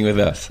hate driving with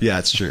us. Yeah,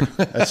 it's true.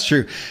 That's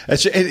true.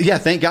 Yeah,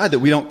 thank God that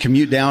we don't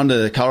commute down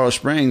to Colorado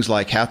Springs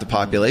like half the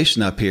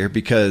population up here,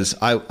 because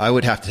I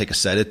would have to take a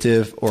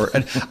sedative,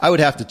 and I would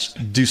have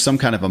to do some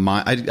kind of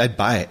I'd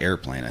buy an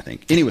airplane, I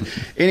think.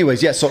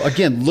 Anyways, yeah. So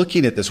again,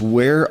 looking at this,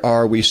 where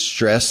are we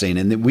stressing?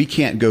 And then we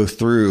can't go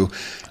through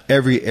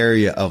every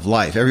area of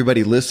life.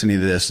 Everybody listening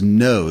to this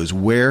knows,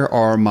 where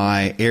are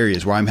my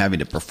areas where I'm having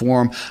to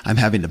perform, I'm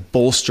having to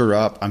bolster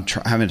up, I'm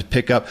having to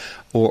pick up,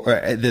 or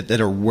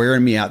that are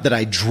wearing me out, that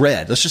I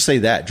dread. Let's just say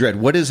that, dread.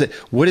 What is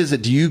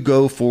it? Do you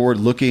go forward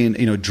looking,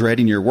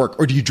 dreading your work,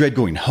 or do you dread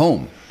going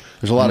home?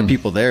 There's a lot of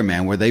people there,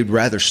 man, where they'd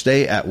rather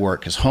stay at work,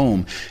 because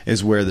home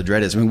is where the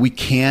dread is. I mean, we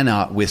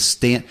cannot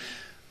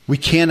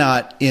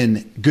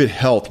in good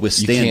health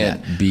withstand that.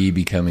 You can't be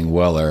becoming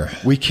weller.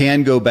 We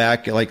can go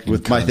back, like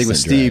with my thing with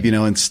Steve,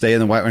 and stay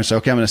in the white room and say,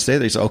 okay, I'm going to stay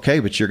there. He said,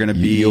 okay, but you're going to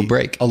be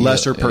a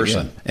lesser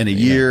person. In a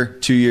year,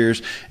 2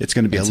 years, it's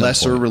going to be a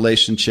lesser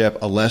relationship,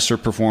 a lesser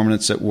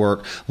performance at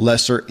work,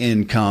 lesser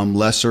income,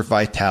 lesser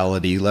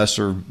vitality,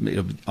 lesser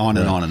on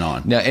and on and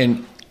on. Now,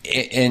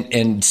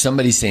 and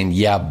somebody's saying,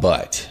 yeah,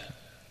 but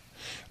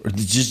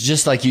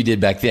just like you did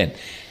back then,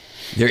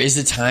 there is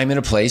a time and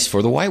a place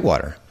for the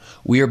whitewater.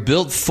 We are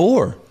built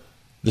for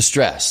the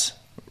stress,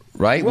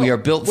 right? We are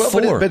built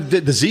for. But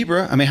the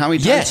zebra, I mean, how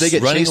many times they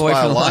get chased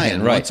by a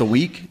lion? Once a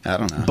week? I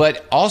don't know.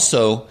 But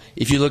also,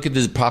 if you look at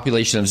the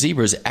population of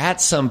zebras,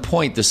 at some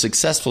point, the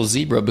successful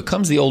zebra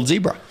becomes the old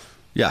zebra.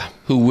 Yeah.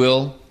 Who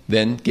will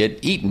then get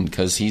eaten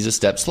because he's a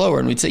step slower.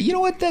 And we'd say, you know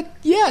what?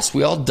 Yes,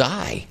 we all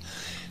die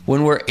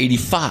when we're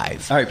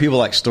 85. All right, people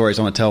like stories.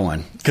 I want to tell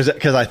one. Because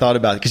I thought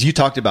about it. Because you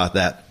talked about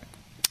that.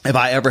 If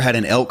I ever had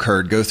an elk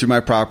herd go through my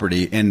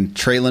property and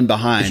trailing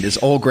behind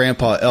is old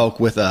grandpa elk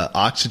with an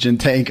oxygen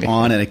tank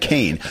on and a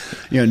cane,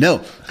 no,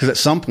 because at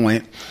some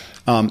point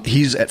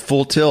he's at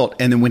full tilt,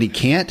 and then when he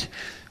can't,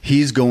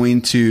 he's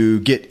going to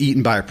get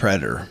eaten by a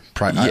predator.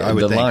 I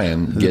would think.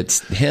 Lion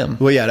gets him.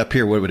 Well, yeah, up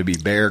here, what would it be?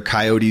 Bear,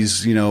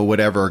 coyotes,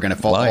 whatever, are going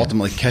to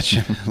ultimately catch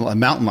him. A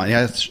mountain lion.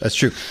 Yeah, that's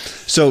true.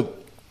 So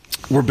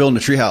we're building a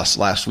treehouse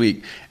last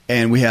week.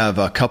 And we have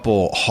a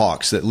couple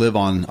hawks that live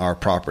on our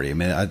property. I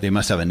mean, they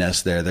must have a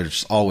nest there. They're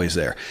just always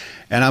there.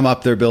 And I'm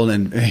up there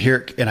building,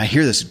 and I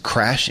hear this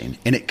crashing,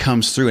 and it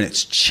comes through, and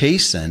it's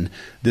chasing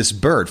this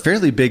bird,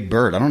 fairly big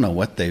bird. I don't know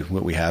what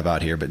we have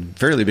out here, but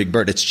fairly big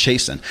bird. It's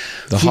chasing.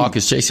 The hawk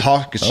is chasing.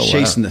 Hawk is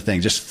chasing the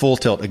thing, just full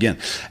tilt again.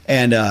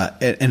 And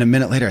a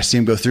minute later, I see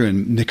him go through,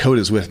 and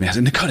Nakota's with me. I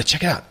said, Nakota,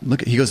 check it out.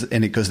 Look, he goes,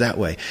 and it goes that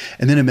way.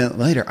 And then a minute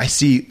later, I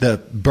see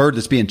the bird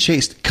that's being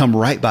chased come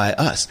right by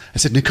us. I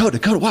said,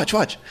 Nakota,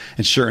 watch.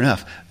 And sure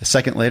enough, a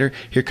second later,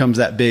 here comes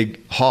that big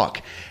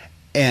hawk.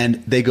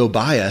 and they go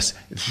by us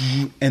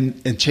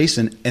and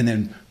chasing, and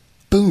then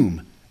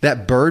boom,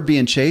 that bird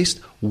being chased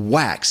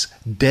whacks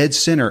dead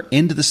center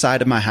into the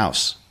side of my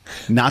house.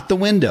 Not the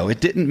window.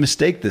 It didn't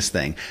mistake this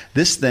thing.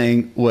 This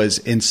thing was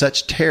in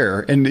such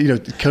terror. And,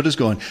 Coda's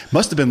going,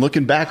 must have been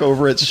looking back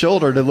over its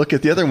shoulder to look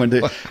at the other one.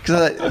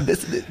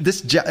 Because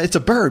it's a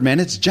bird,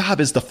 man. Its job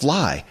is to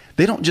fly.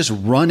 They don't just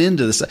run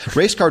into this.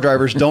 Race car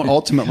drivers don't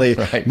ultimately.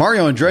 Right.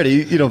 Mario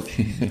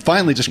Andretti,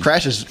 finally just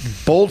crashes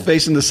bold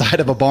face in the side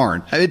of a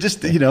barn. I mean,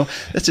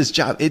 that's his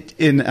job.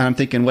 And I'm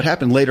thinking, what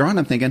happened later on?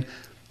 I'm thinking,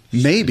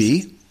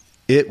 maybe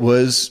it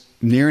was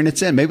nearing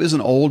its end. Maybe it was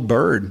an old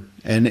bird.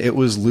 And it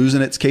was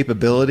losing its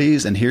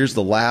capabilities. And here's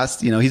the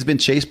last, he's been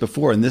chased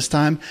before. And this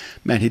time,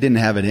 man, he didn't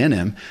have it in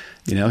him.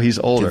 He's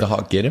older. Did the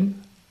hawk get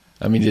him?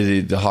 I mean,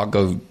 did the hawk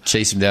go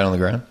chase him down on the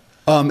ground?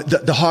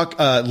 The hawk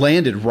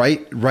landed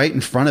right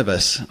in front of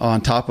us on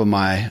top of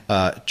my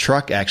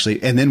truck,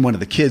 actually. And then one of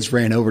the kids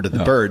ran over to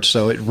the bird.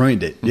 So it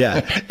ruined it.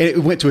 Yeah. It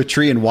went to a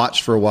tree and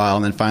watched for a while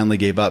and then finally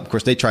gave up. Of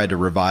course, they tried to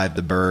revive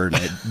the bird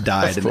and it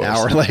died an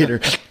hour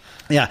later.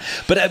 Yeah.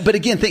 But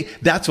again,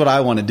 that's what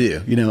I want to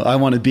do. I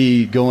want to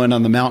be going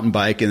on the mountain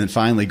bike, and then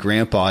finally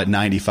Grandpa at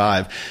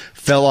 95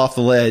 fell off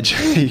the ledge.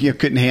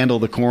 Couldn't handle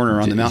the corner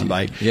on the mountain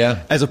bike.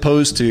 Yeah. As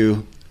opposed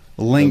to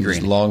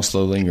lingering. Long,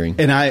 slow lingering.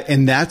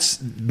 And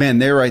that's, man,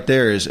 there right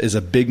there is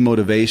a big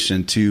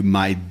motivation to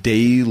my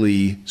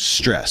daily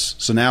stress.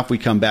 So now if we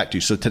come back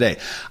to, so today,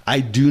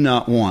 I do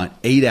not want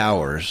 8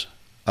 hours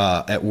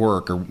at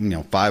work or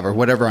 5 or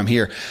whatever I'm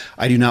here.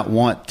 I do not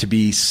want to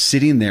be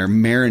sitting there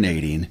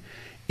marinating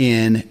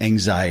in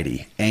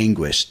anxiety,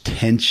 anguish,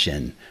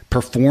 tension,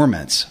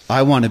 performance.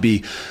 I want to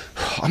be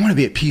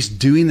at peace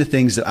doing the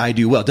things that I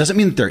do well. Doesn't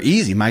mean that they're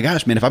easy. My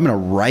gosh, man, if I'm going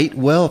to write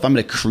well, if I'm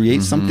going to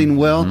create something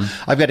well,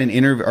 I've got an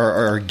interview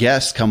or a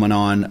guest coming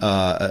on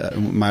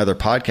my other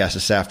podcast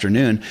this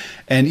afternoon.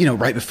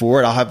 And, right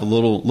before it, I'll have a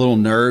little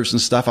nerves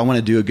and stuff. I want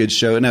to do a good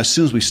show. And as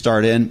soon as we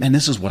start in, man,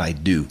 this is what I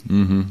do.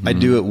 I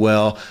do it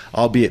well.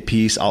 I'll be at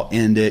peace. I'll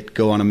end it,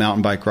 go on a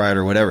mountain bike ride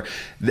or whatever.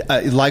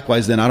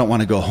 Likewise, then I don't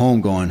want to go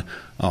home going,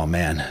 oh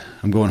man,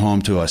 I'm going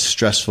home to a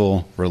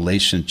stressful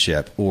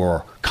relationship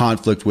or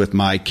conflict with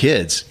my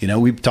kids.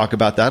 We talk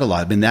about that a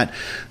lot. I mean, that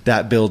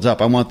builds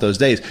up. I want those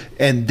days.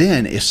 And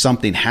then if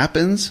something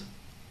happens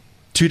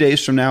 2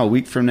 days from now, a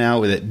week from now,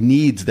 that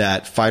needs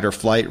that fight or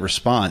flight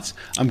response,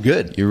 I'm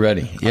good. You're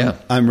ready. Yeah.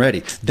 I'm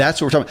ready.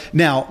 That's what we're talking about.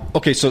 Now,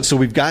 okay, so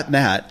we've got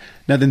that.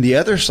 Now then the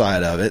other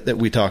side of it that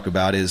we talk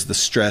about is the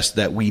stress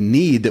that we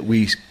need,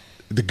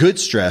 the good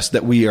stress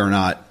that we are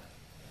not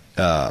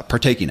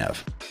partaking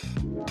of.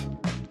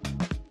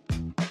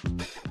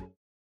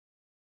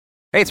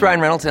 Hey, it's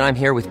Ryan Reynolds, and I'm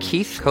here with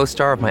Keith,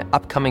 co-star of my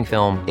upcoming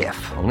film, If,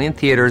 only in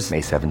theaters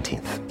May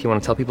 17th. Do you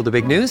want to tell people the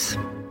big news?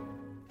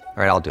 All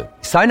right, I'll do it.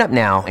 Sign up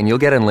now and you'll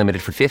get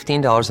unlimited for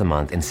 $15 a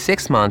month and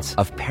 6 months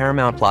of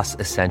Paramount Plus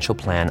Essential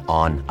Plan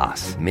on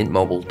us.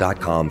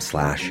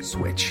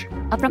 MintMobile.com/switch.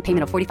 Upfront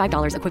payment of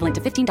 $45 equivalent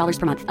to $15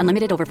 per month.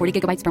 Unlimited over 40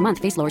 gigabytes per month.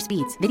 Face lower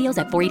speeds. Videos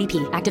at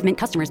 480p. Active Mint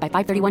customers by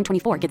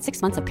 531.24 get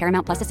 6 months of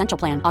Paramount Plus Essential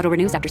Plan. Auto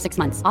renews after 6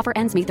 months. Offer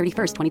ends May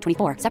 31st,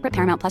 2024. Separate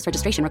Paramount Plus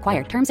registration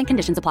required. Terms and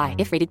conditions apply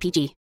if rated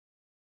PG.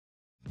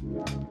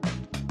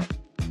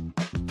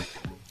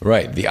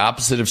 Right. The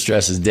opposite of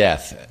stress is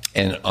death.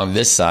 And on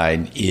this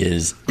side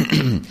is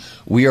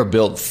we are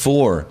built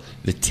for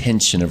the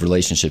tension of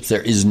relationships.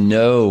 There is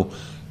no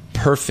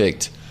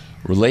perfect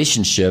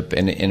relationship.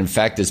 And in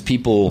fact, as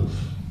people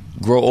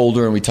grow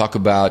older and we talk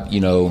about,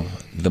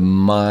 the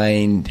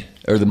mind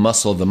or the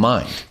muscle of the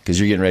mind, because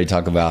you're getting ready to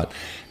talk about,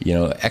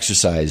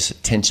 exercise,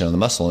 tension on the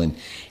muscle. And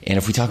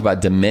if we talk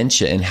about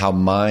dementia and how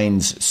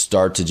minds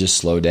start to just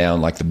slow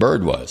down like the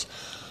bird was,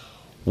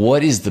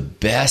 what is the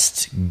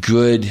best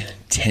good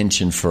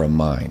tension for a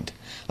mind?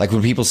 Like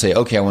when people say,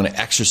 okay, I want to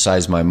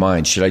exercise my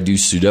mind. Should I do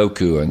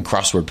Sudoku and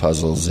crossword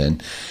puzzles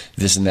and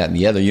this and that and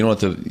the other? You know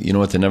what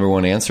the number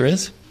one answer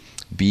is?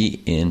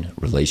 Be in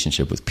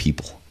relationship with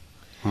people.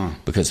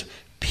 Because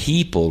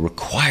people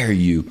require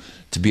you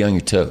to be on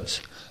your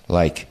toes.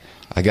 Like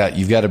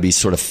you've got to be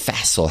sort of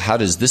facile. How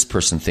does this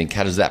person think?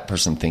 How does that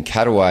person think?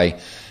 How do I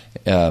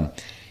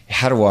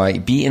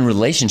be in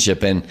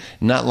relationship, and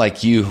not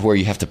like you where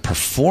you have to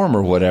perform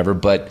or whatever,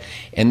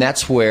 and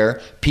that's where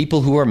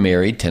people who are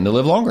married tend to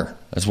live longer.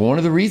 That's one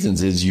of the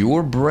reasons is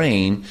your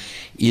brain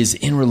is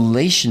in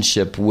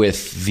relationship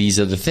with these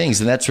other things.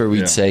 And that's where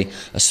we'd say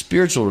a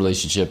spiritual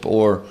relationship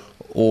or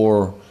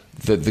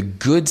the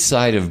good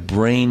side of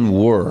brain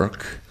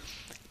work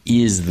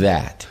is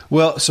that.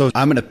 Well, so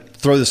I'm going to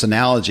throw this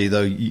analogy,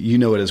 though you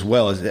know it as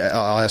well.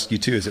 I'll ask you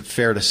too. Is it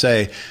fair to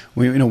say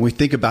when we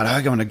think about how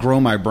I'm going to grow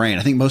my brain?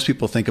 I think most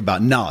people think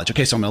about knowledge.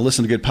 Okay, so I'm going to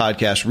listen to good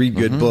podcasts, read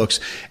good books,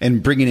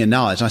 and bringing in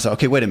knowledge. And I said,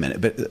 okay, wait a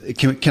minute, but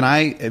can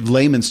I, in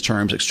layman's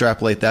terms,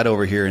 extrapolate that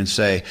over here and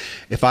say,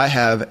 if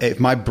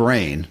my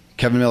brain,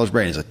 Kevin Miller's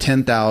brain, is a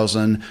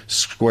 10,000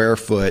 square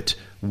foot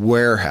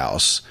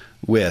warehouse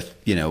with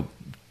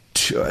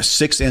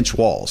 6-inch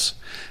walls,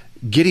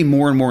 getting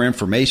more and more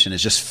information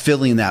is just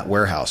filling that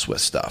warehouse with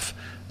stuff.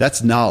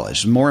 That's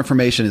knowledge. More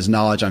information is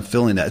knowledge. I'm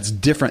feeling that. It's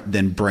different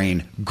than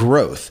brain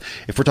growth.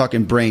 If we're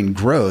talking brain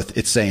growth,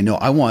 it's saying, no,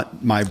 I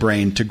want my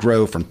brain to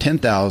grow from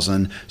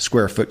 10,000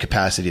 square foot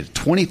capacity to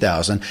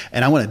 20,000,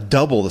 and I want to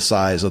double the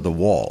size of the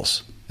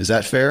walls. Is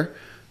that fair?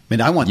 I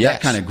mean, I want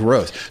that kind of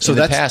growth. So in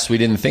the past, we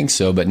didn't think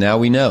so, but now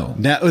we know.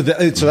 So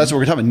that's what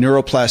we're talking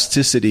about: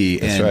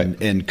 neuroplasticity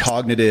and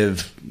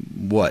cognitive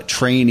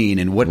training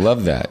and what.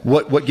 Love that.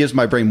 What gives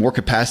my brain more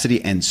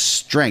capacity and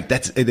strength?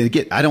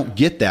 I don't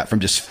get that from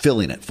just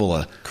filling it full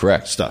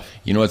of stuff.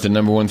 You know what the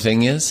number one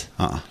thing is?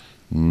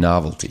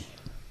 Novelty.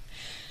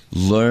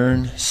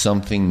 Learn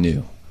something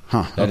new.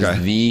 That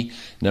is the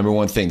number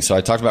one thing. So I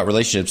talked about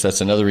relationships.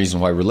 That's another reason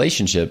why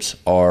relationships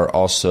are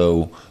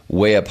also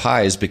way up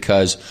high, is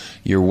because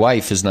your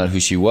wife is not who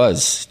she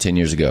was 10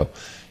 years ago,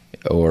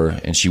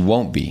 and she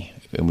won't be.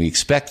 And we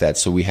expect that.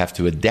 So we have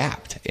to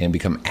adapt and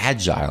become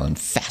agile and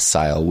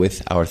facile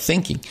with our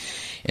thinking.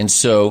 And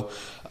so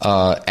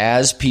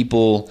as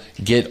people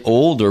get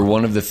older,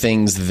 one of the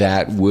things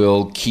that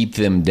will keep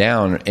them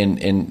down,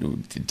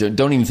 and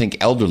don't even think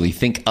elderly,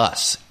 think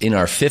us in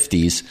our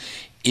 50s,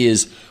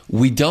 is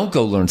we don't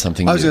go learn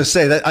something new. I was going to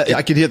say that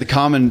I could hear the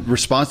common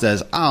response to that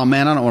is, oh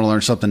man, I don't want to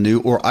learn something new,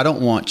 or I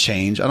don't want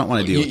change. I don't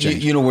want to deal with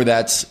change. You know where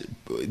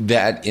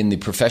that in the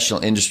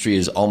professional industry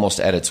is almost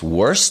at its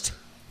worst?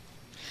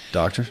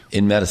 Doctors?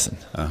 In medicine.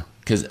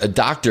 Because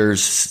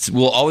doctors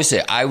will always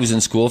say, I was in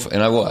school,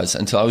 and I was,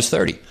 until I was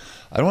 30.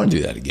 I don't want to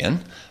do that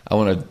again. I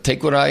want to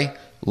take what I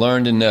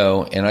learned and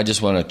know, and I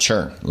just want to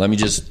churn. Let me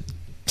just,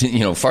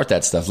 fart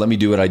that stuff. Let me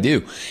do what I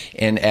do.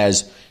 And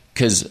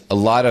because a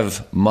lot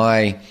of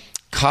my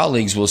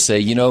colleagues will say,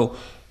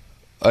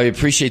 I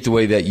appreciate the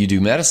way that you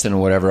do medicine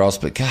or whatever else,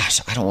 but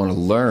gosh, I don't want to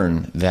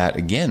learn that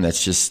again.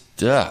 That's just,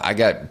 I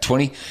got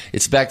 20,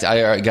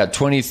 I got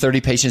 20,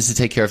 30 patients to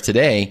take care of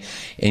today,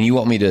 and you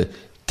want me to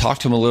talk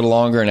to them a little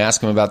longer and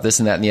ask them about this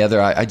and that and the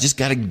other. I just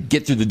got to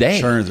get through the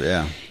day. Sure,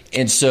 yeah.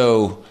 And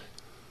so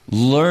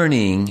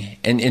learning,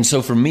 and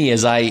so for me,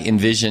 as I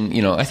envision,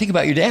 I think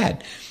about your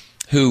dad,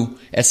 who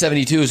at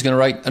 72 is going to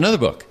write another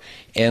book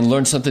and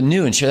learn something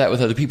new and share that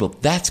with other people.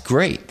 That's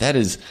great. That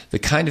is the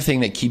kind of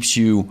thing that keeps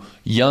you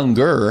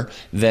younger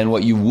than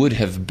what you would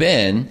have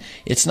been.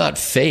 It's not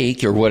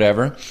fake or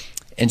whatever.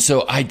 And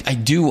so I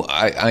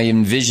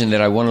envision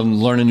that I want to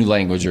learn a new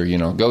language or,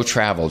 go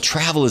travel.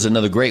 Travel is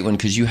another great one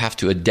because you have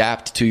to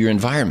adapt to your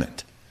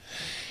environment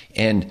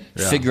and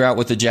figure out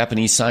what the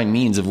Japanese sign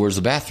means of where's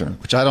the bathroom.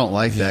 Which I don't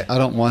like that. I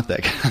don't want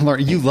that.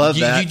 You love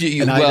that,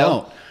 and I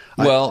don't.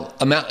 Well,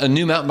 a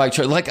new mountain bike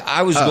trail. Like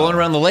I was going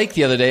around the lake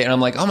the other day, and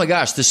I'm like, oh my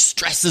gosh, this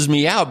stresses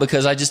me out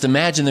because I just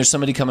imagine there's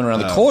somebody coming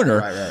around the corner,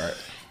 right.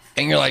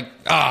 And you're like,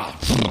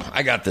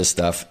 I got this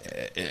stuff.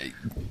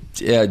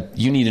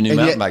 You need a new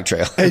mountain bike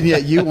trail, and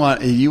yet you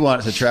want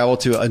to travel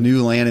to a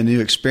new land, a new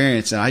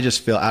experience, and I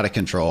just feel out of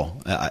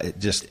control.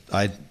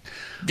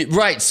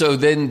 Right. So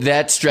then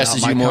that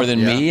stresses you more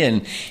than me.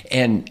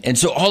 And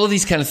so all of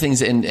these kind of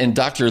things, and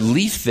Dr.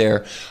 Leaf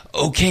there,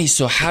 okay,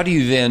 so how do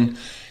you then,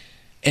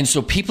 and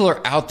so people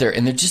are out there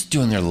and they're just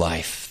doing their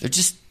life.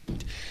 It's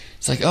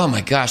like, oh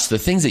my gosh, the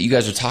things that you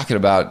guys are talking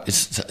about,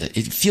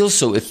 it feels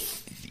so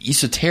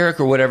esoteric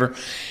or whatever.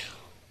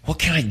 What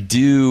can I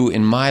do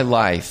in my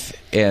life?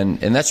 And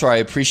that's where I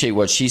appreciate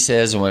what she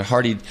says and what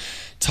Hardy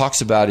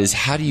talks about is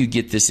how do you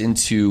get this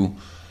into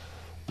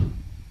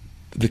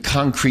the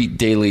concrete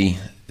daily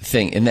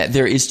thing, and that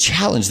there is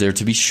challenge there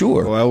to be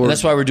sure. Well, and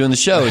that's why we're doing the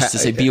show is to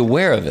say be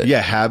aware of it.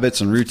 Yeah,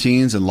 habits and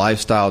routines and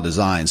lifestyle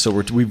design. So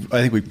I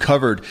think we've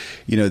covered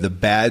the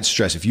bad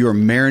stress. If you are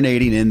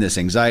marinating in this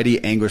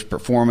anxiety, anguish,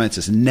 performance,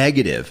 this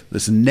negative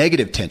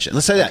tension.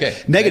 Let's say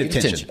that negative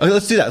tension. Okay,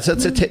 let's do that.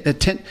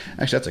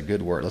 Actually, that's a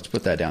good word. Let's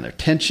put that down there.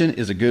 Tension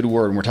is a good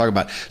word, and we're talking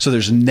about. So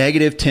there's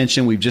negative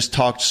tension. We've just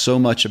talked so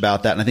much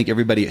about that, and I think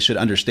everybody should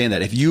understand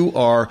that. If you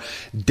are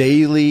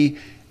daily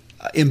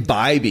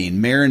imbibing,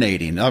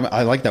 marinating,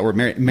 I like that word,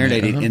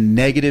 marinating in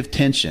negative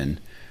tension,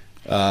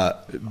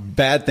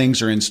 bad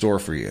things are in store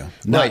for you.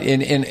 Right.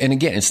 And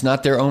again, it's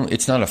not their own,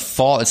 it's not a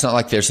fault. It's not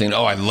like they're saying,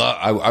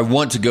 I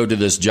want to go to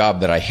this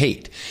job that I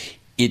hate.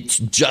 It's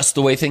just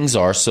the way things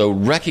are. So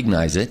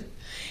recognize it.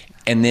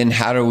 And then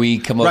how do we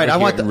come over here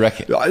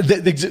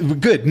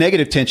and good.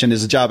 Negative tension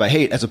is a job I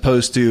hate, as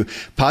opposed to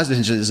positive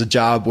tension is a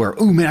job where,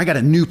 oh man, I got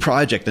a new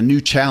project, a new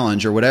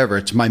challenge or whatever.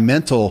 We're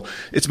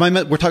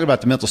talking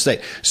about the mental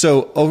state.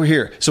 So over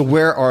here, so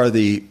where are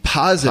the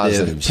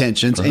positive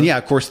tensions? And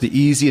of course, the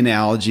easy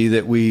analogy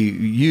that we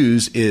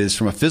use is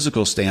from a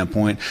physical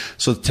standpoint.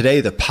 So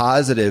today, the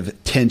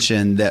positive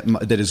tension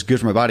that is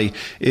good for my body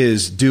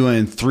is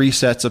doing 3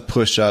 sets of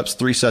push-ups,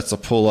 3 sets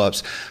of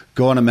pull-ups,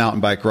 go on a mountain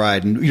bike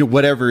ride, and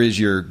whatever is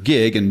your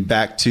gig. And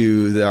back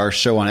to our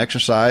show on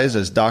exercise,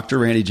 as Dr.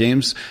 Randy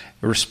James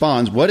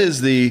responds, what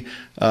is the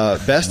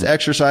best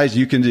exercise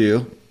you can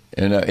do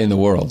in the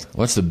world?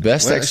 What's the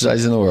best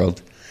exercise in the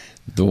world?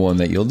 The one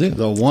that you'll do.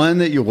 The one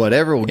that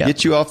will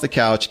get you off the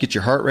couch, get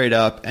your heart rate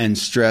up, and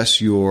stress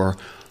your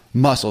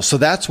muscles. So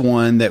that's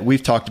one that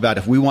we've talked about.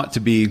 If we want to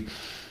be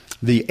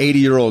the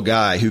 80-year-old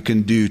guy who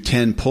can do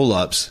 10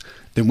 pull-ups,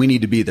 then we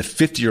need to be the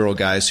 50-year-old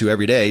guys who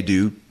every day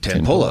do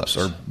 10 pull-ups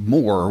or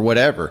more or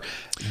whatever.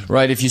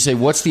 Right. If you say,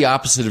 what's the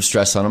opposite of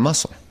stress on a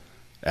muscle?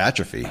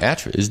 Atrophy.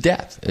 Atrophy is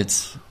death.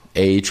 It's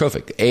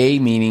atrophic. A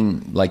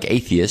meaning like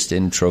atheist,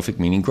 and trophic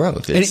meaning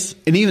growth.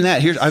 And even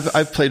that, here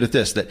I've played with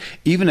this, that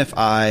even if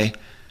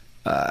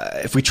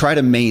we try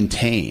to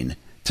maintain,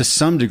 to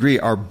some degree,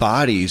 our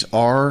bodies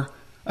are,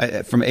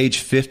 from age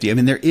 50, I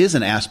mean, there is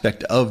an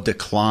aspect of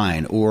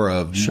decline or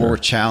of more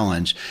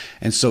challenge.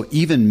 And so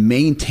even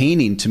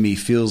maintaining to me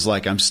feels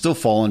like I'm still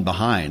falling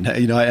behind.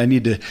 I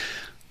need to,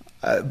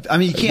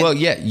 you can't. Well,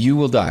 yeah, you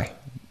will die.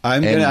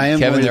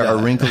 Kevin, there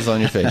are wrinkles on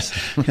your face.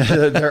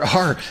 There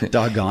are,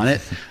 doggone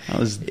it.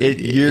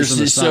 Years in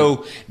the sun.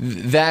 So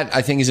that,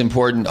 I think, is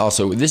important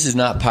also. This is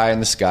not pie in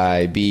the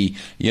sky. Be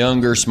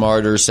younger,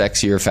 smarter,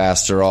 sexier,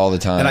 faster all the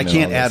time. And I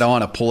can't add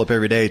on a pull-up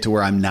every day to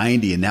where I'm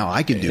 90 and now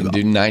I can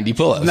do 90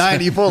 pull-ups.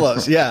 90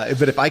 pull-ups, yeah.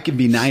 But if I can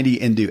be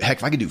 90 and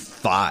if I could do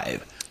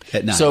 5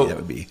 at 90, that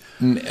would be.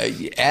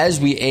 As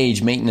we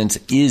age, maintenance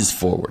is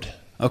forward.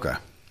 Okay.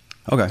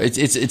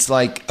 It's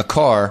like a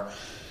car.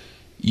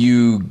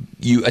 You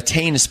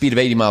attain a speed of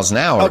 80 miles an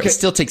hour. Okay. It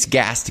still takes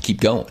gas to keep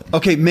going.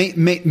 Okay,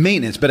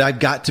 maintenance, but I've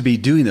got to be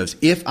doing those.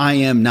 If I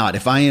am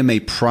a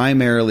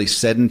primarily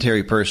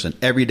sedentary person,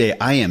 every day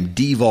I am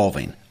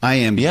devolving. I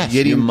am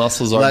getting your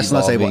muscles are less and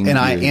less able. And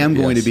I am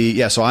going to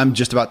be, so I'm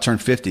just about to turn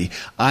 50.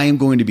 I am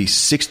going to be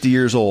 60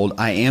 years old.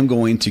 I am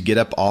going to get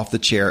up off the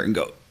chair and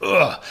go,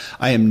 ugh.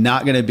 I am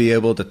not going to be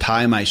able to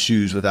tie my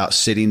shoes without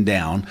sitting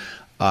down.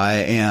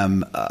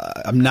 I'm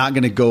not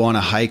going to go on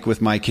a hike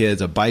with my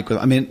kids, a bike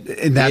and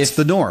that's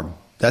the norm.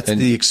 That's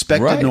the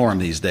expected norm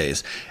these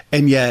days.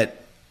 And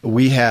yet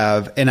we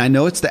have, and I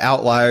know it's the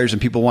outliers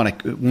and people want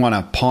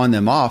to pawn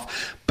them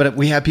off, but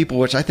we have people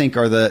which I think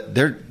are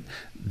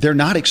they're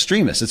not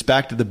extremists. It's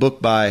back to the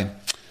book by,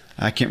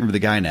 I can't remember the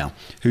guy now,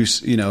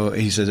 who's,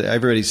 he says,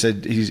 everybody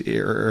said,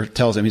 or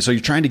tells him, so you're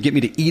trying to get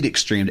me to eat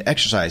extreme, to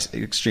exercise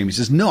extreme. He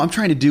says, no, I'm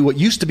trying to do what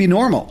used to be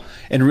normal,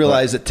 and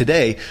realize that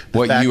today,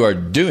 what you are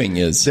doing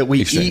is that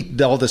we extreme.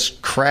 Eat all this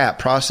crap,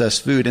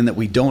 processed food, and that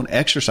we don't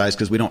exercise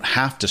because we don't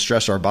have to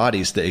stress our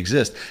bodies to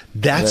exist.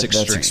 That's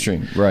extreme. That's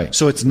extreme, right.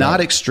 So it's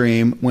not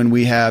extreme when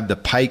we have the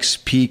Pikes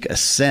Peak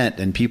ascent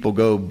and people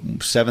go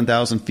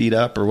 7,000 feet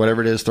up or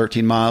whatever it is,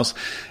 13 miles.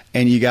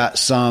 And you got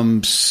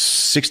some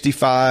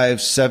 65,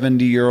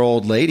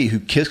 70-year-old lady who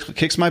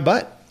kicks my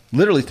butt,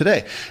 literally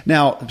today.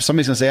 Now,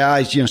 somebody's going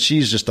to say,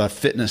 she's just a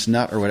fitness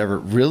nut or whatever.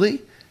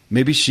 Really?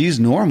 Maybe she's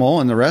normal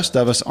and the rest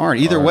of us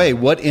aren't. Either way,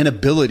 what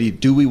inability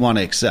do we want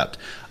to accept?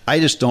 I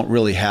just don't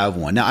really have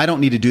one. Now, I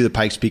don't need to do the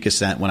Pikes Peak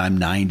ascent when I'm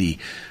 90.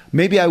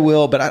 Maybe I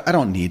will, but I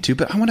don't need to.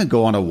 But I want to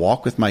go on a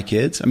walk with my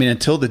kids.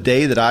 Until the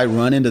day that I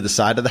run into the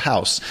side of the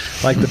house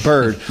like the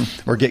bird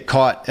or get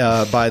caught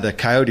by the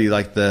coyote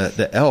like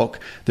the elk,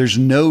 there's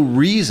no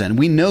reason.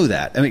 We know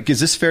that. Is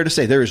this fair to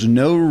say? There is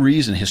no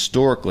reason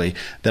historically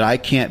that I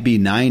can't be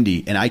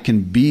 90 and I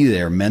can be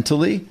there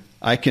mentally.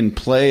 I can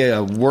play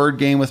a word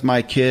game with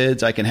my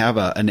kids. I can have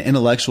an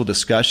intellectual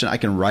discussion. I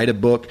can write a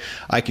book.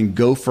 I can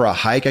go for a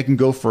hike. I can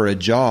go for a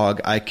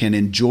jog. I can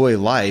enjoy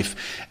life.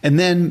 And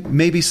then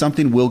maybe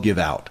something will give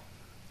out.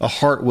 A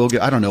heart will give.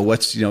 I don't know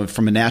what's,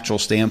 from a natural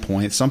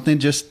standpoint, something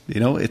just,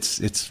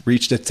 it's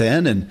reached its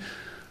end and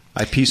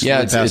I peacefully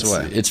pass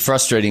away. It's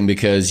frustrating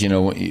because,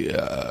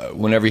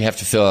 whenever you have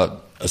to fill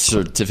out a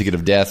certificate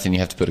of death and you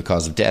have to put a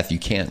cause of death, you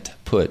can't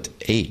put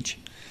age.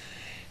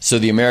 So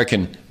the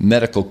American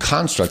medical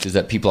construct is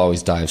that people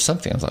always die of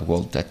something. I was like,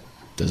 well, that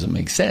doesn't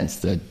make sense.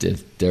 That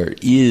if there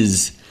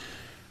is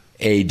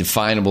a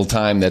definable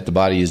time that the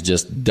body is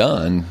just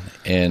done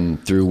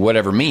and through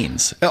whatever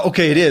means.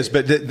 Okay, it is.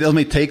 But let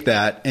me take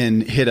that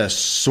and hit a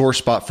sore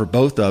spot for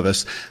both of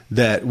us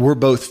that we're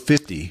both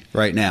 50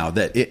 right now,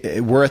 that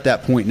we're at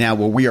that point now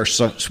where we are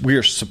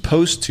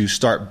supposed to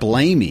start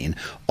blaming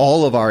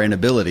all of our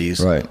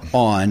inabilities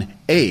on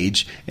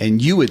age.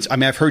 And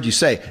I've heard you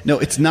say, no,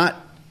 it's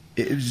not.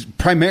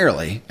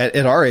 Primarily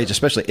at our age,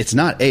 especially, it's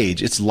not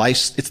age. It's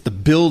life. It's the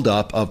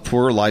buildup of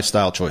poor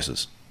lifestyle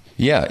choices.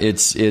 Yeah,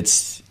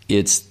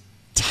 it's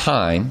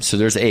time. So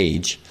there's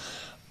age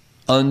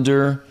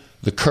under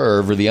the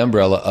curve or the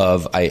umbrella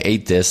of I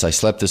ate this, I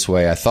slept this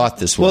way, I thought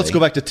this way. Well, let's go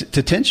back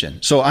to tension.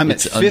 So I'm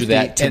at 50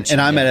 and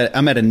I'm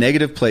at a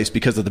negative place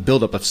because of the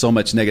buildup of so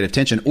much negative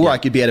tension, or I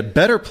could be at a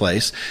better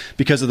place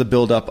because of the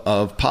buildup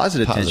of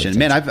positive tension.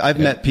 Man, I've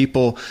met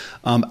people,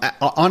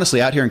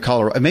 honestly, out here in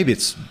Colorado, maybe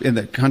it's in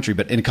the country,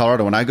 but in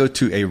Colorado, when I go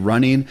to a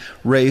running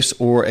race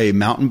or a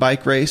mountain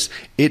bike race,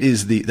 it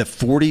is the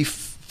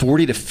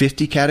 40 to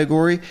 50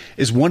 category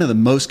is one of the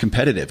most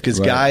competitive because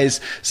guys,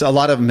 so a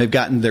lot of them have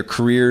gotten their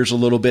careers a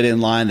little bit in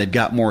line. They've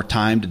got more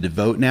time to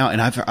devote now. And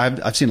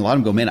I've seen a lot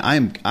of them go,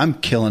 man, I'm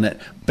killing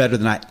it better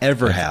than I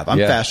ever have. I'm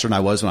faster than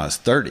I was when I was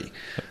 30.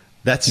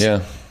 That's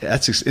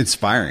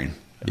inspiring.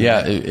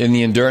 Yeah, in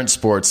the endurance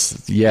sports,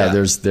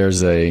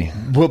 there's a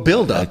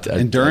build up.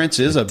 Endurance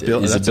is a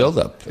build. Is a build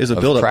up. Is a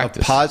build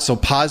up. So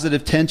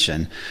positive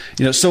tension.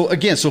 So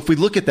again, if we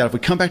look at that, if we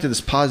come back to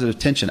this positive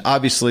tension,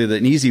 obviously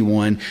an easy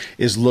one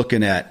is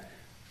looking at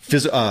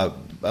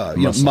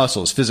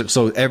muscles, physical.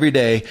 So every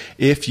day,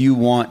 if you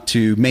want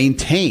to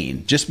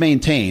maintain,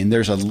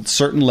 there's a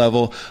certain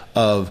level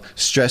of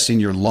stressing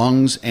your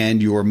lungs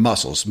and your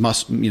muscles,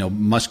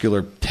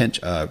 muscular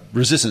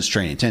resistance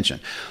training, tension.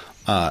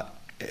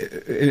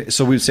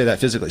 So we would say that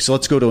physically. So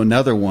let's go to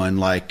another one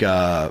like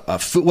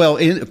food.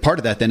 Well, part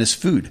of that then is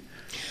food.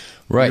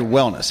 Right. Your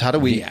wellness. How do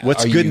we,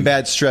 what's good and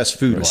bad stress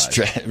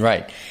food-wise?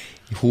 Right.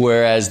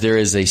 Whereas there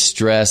is a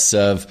stress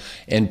of,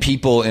 and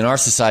people in our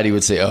society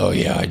would say, oh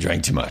yeah, I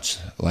drank too much.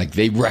 Like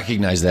they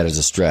recognize that as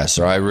a stress,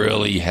 or I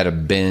really had a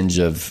binge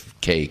of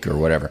cake or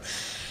whatever.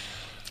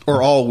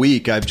 Or all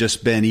week I've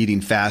just been eating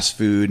fast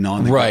food and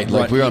on the right.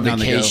 Like we were on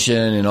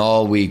vacation and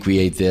all week we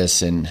ate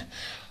this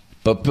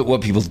But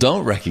what people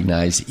don't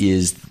recognize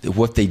is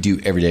what they do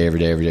every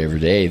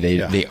day.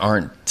 They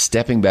aren't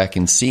stepping back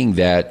and seeing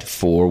that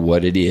for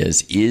what it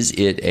is. Is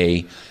it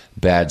a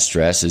bad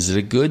stress? Is it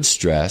a good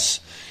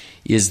stress?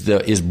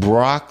 Is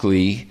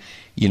broccoli,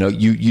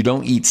 you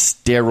don't eat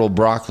sterile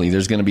broccoli.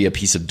 There's going to be a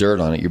piece of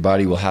dirt on it. Your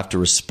body will have to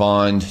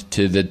respond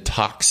to the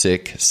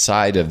toxic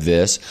side of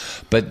this.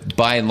 But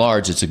by and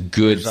large, it's a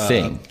good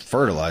thing.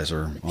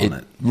 Fertilizer on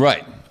it.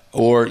 Right.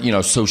 Or,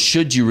 so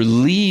should you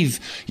relieve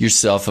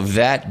yourself of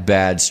that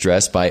bad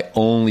stress by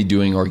only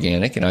doing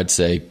organic? And I'd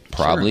say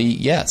probably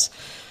yes.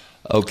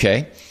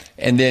 Okay.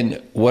 And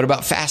then what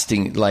about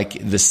fasting? Like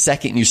the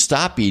second you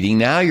stop eating,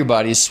 now your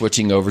body is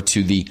switching over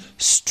to the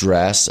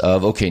stress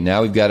of, okay,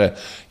 now we've got to,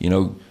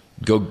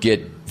 go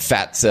get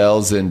fat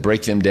cells and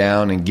break them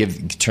down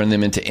and turn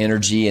them into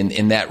energy.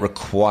 And that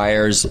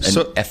requires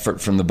an effort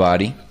from the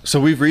body.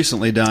 So we've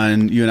recently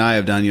you and I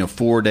have done,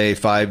 4-day,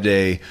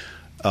 5-day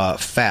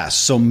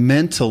fast. So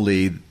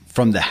mentally,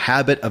 from the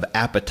habit of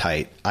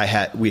appetite, I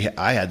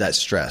had that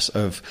stress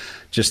of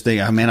just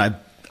thinking,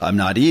 I'm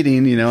not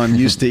eating, I'm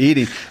used to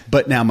eating,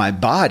 but now my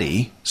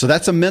body, so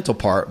that's a mental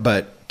part,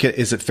 but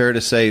is it fair to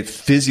say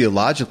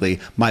physiologically,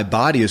 my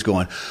body is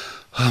going,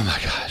 oh my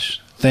gosh,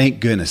 thank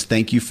goodness.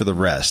 Thank you for the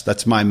rest.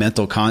 That's my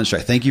mental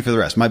construct. Thank you for the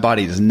rest. My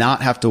body does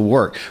not have to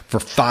work for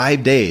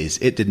 5 days.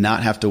 It did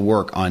not have to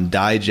work on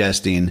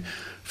digesting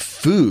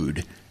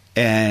food,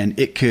 and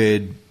it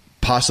could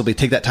possibly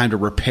take that time to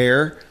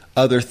repair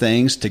other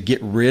things, to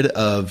get rid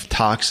of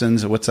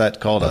toxins. What's that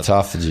called?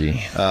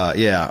 Autophagy.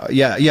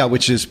 Yeah.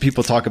 Which is,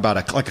 people talk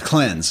about like a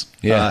cleanse.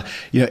 Yeah.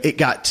 It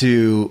got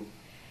to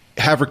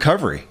have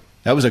recovery.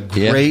 That was a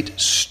great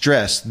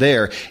stress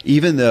there,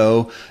 even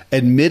though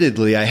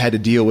admittedly I had to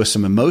deal with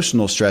some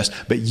emotional stress,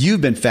 but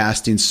you've been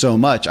fasting so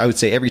much. I would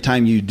say every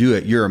time you do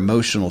it, your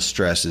emotional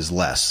stress is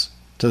less,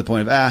 to the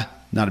point of,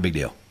 not a big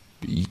deal.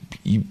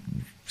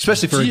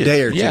 Especially for a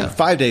day or two. Yeah.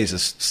 5 days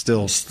is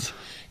still.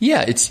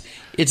 Yeah,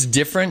 it's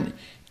different.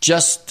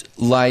 Just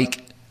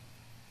like,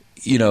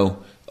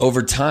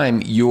 over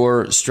time,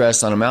 your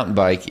stress on a mountain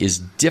bike is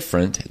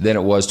different than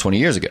it was 20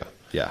 years ago.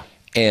 Yeah.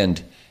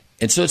 And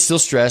so it's still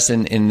stress,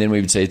 and then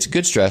we would say it's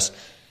good stress.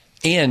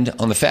 And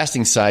on the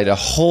fasting side, a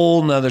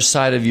whole nother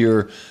side of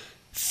your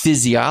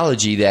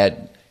physiology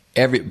that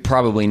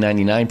probably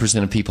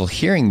 99% of people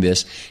hearing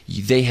this,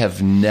 they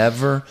have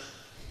never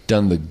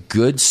done the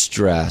good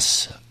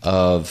stress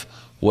of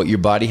what your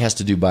body has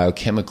to do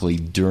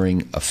biochemically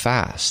during a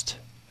fast.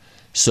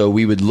 So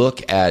we would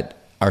look at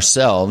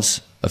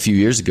ourselves a few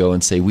years ago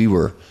and say we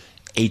were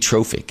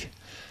atrophic.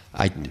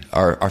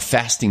 Our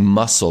fasting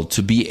muscle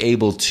to be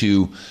able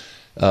to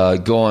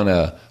go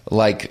on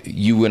like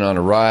you went on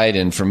a ride,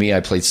 and for me, I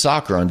played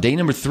soccer on day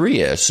number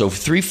 3. So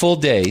 3 full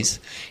days,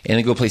 and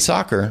I go play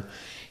soccer.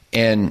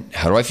 And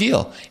how do I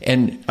feel?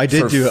 And I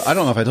don't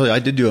know if I told you, I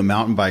did do a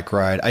mountain bike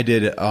ride. I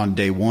did it on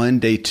day 1,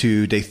 day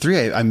 2, day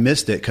 3. I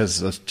missed it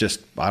because of just,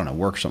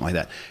 work or something like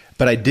that.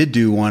 But I did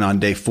do one on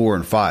day 4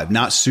 and 5.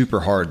 Not super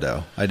hard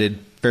though. I did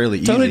fairly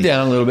easy. Tone it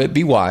down a little bit.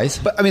 Be wise.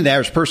 But the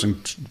average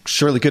person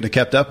surely couldn't have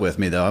kept up with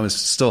me though. I was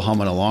still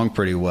humming along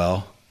pretty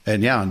well.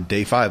 And on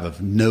day 5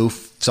 of no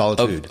solid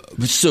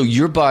food. So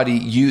your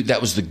body, that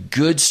was the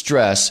good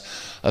stress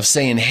of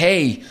saying,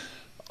 hey,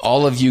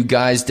 all of you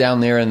guys down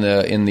there in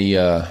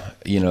the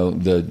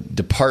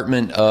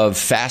Department of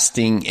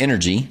Fasting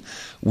Energy,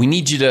 we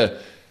need you to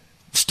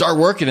start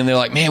working. And they're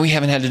like, man, we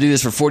haven't had to do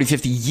this for 40,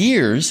 50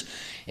 years.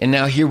 And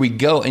now here we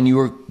go. And you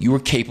were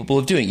capable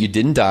of doing it. You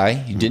didn't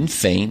die. You didn't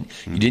faint.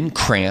 You didn't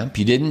cramp.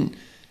 You didn't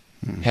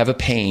have a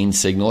pain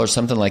signal or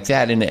something like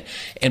that.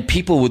 And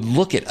people would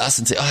look at us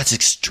and say, oh, it's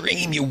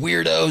extreme, you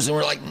weirdos. And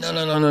we're like,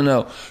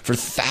 no. For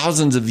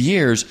thousands of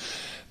years,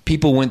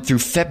 people went through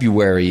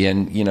February,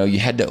 and you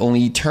had to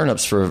only eat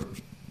turnips for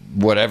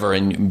whatever,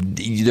 and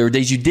there were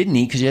days you didn't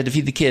eat because you had to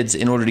feed the kids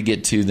in order to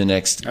get to the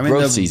next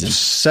growth season.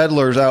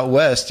 Settlers out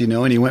west,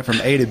 and you went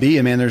from A to B,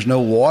 and there's no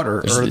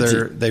water, or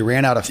they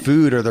ran out of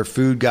food, or their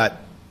food got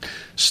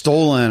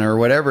stolen, or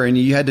whatever, and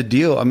you had to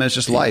deal. It's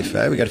just life.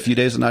 We got a few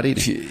days of not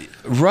eating,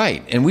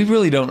 right? And we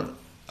really don't.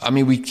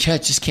 We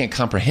just can't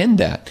comprehend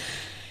that,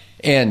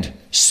 and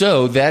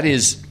so that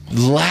is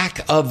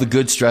lack of the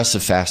good stress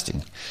of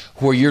fasting,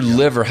 where your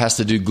liver has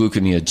to do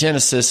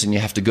gluconeogenesis, and you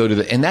have to go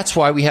to and that's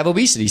why we have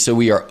obesity. So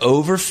we are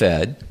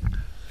overfed,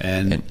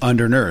 and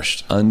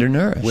undernourished.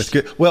 With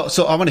good. Well,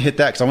 so I want to hit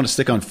that because I want to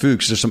stick on food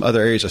because there's some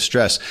other areas of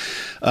stress.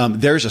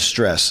 There's a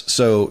stress.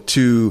 So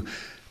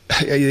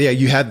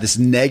you have this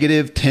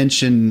negative,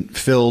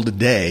 tension-filled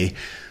day.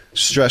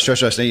 Stress.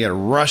 Then you got to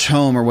rush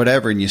home or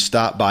whatever, and you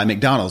stop by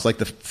McDonald's, like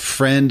the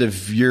friend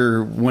of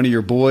one of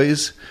your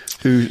boys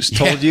who's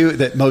told you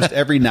that most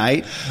every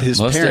night his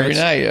parents every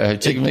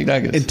night chicken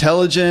McNuggets,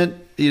 intelligent,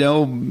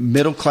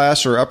 middle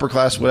class or upper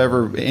class,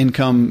 whatever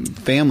income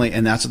family,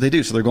 and that's what they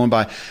do. So they're going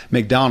by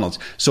McDonald's.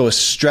 So a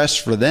stress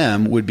for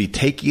them would be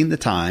taking the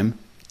time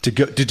to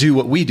do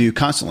what we do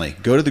constantly: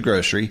 go to the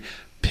grocery,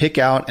 pick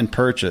out and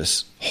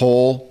purchase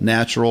whole,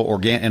 natural,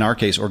 organic, in our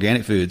case,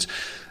 organic foods.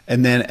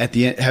 And then at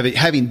the end,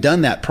 having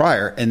done that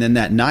prior, and then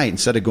that night,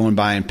 instead of going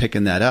by and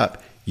picking that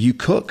up, you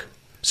cook.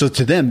 So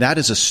to them, that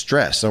is a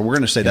stress. So we're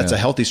going to say that's a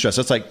healthy stress.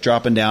 That's like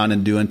dropping down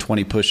and doing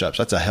 20 push-ups.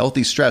 That's a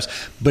healthy stress,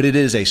 but it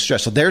is a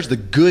stress. So there's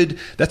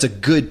that's a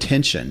good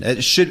tension.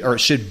 It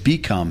should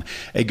become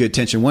a good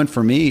tension. One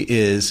for me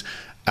is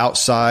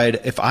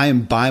outside. If I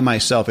am by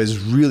myself, it's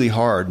really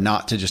hard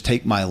not to just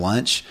take my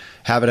lunch,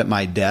 have it at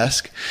my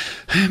desk.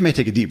 I may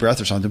take a deep breath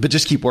or something, but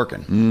just keep working.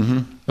 Mm-hmm.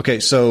 Okay.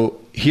 So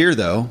here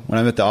though, when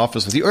I'm at the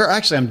office with you, or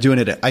actually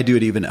I do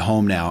it even at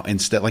home now.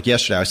 Instead, like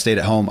yesterday, I stayed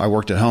at home. I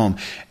worked at home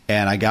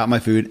and I got my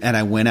food and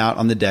I went out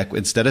on the deck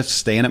instead of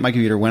staying at my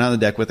computer, went on the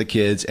deck with the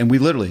kids, and we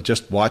literally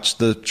just watched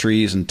the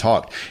trees and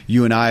talked.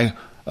 You and I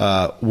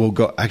will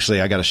go, actually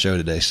I got a show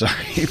today.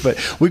 Sorry,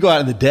 but we go out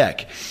on the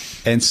deck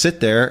and sit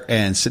there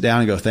and sit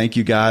down and go, thank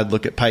you, God,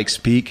 look at Pikes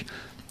Peak.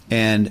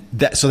 And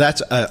that's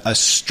a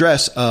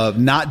stress of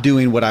not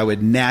doing what I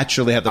would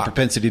naturally have the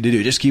propensity to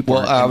do. Just keep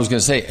working. Well, I was going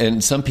to say,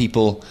 and some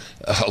people,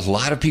 a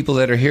lot of people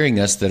that are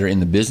hearing us that are in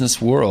the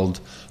business world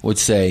would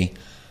say,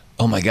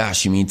 oh my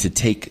gosh, you mean to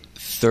take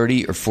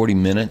 30 or 40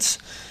 minutes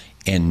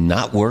and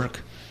not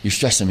work? You're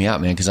stressing me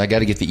out, man, because I got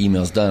to get the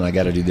emails done. I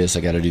got to do this. I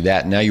got to do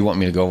that. Now you want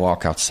me to go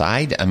walk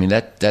outside? I mean,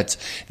 that's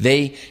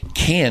they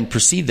can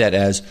perceive that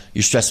as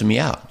you're stressing me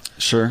out.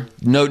 Sure.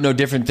 No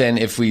different than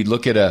if we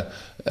look at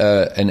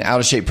an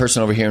out of shape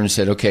person over here and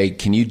said, okay,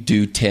 can you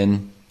do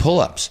 10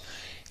 pull-ups?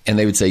 And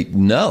they would say,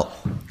 no,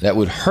 that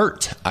would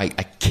hurt. I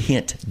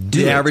can't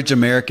do it. The average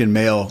American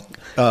male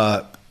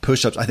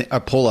push-ups, I think,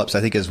 pull-ups, I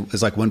think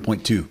is like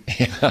 1.2.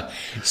 Yeah.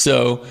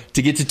 So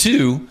to get to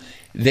 2,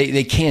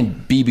 they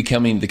can be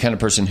becoming the kind of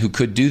person who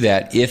could do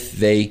that if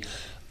they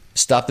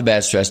stop the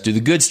bad stress, do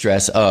the good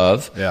stress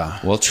of,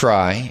 well,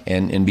 try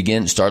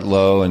and start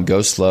low and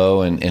go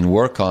slow and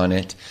work on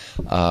it.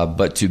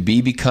 But to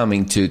be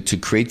becoming, to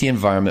create the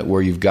environment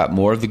where you've got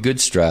more of the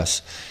good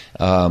stress.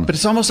 But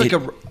it's almost like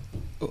a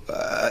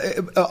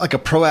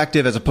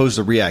proactive as opposed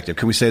to reactive.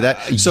 Can we say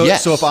that?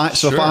 Yes. So if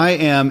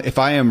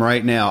I am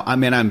right now, I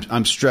mean,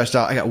 I'm stressed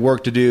out. I got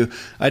work to do.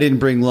 I didn't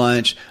bring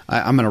lunch.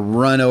 I'm going to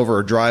run over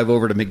or drive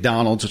over to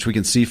McDonald's, which we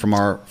can see from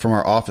our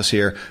office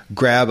here,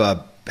 grab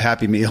a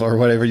Happy Meal or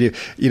whatever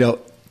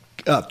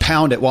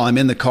pound it while I'm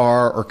in the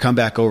car or come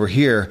back over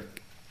here.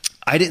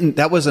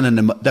 That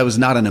was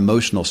not an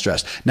emotional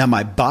stress. Now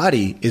my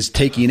body is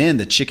taking in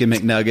the chicken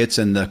McNuggets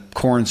and the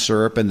corn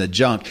syrup and the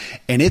junk,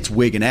 and it's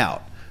wigging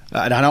out.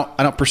 And I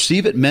don't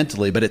perceive it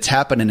mentally, but it's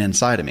happening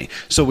inside of me.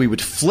 So we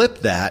would flip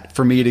that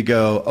for me to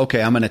go,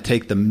 okay, I'm going to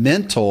take the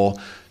mental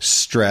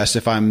stress,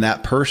 if I'm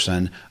that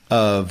person,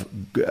 of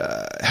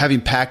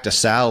having packed a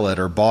salad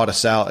or bought a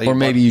salad. Or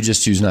maybe you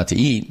just choose not to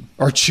eat.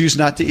 Or choose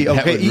not to eat. Okay,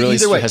 that would really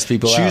either way, stress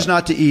people choose out.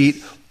 not to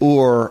eat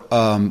or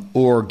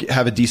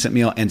have a decent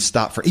meal and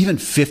stop for even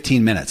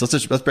 15 minutes.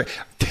 Let's break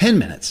 10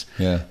 minutes.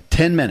 Yeah.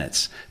 10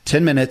 minutes.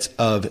 10 minutes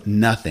of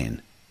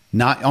nothing.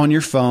 Not on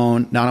your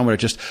phone, not on whatever,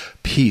 just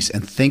peace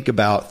and think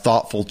about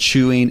thoughtful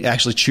chewing.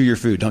 Actually chew your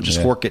food. Don't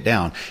just fork it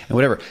down and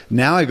whatever.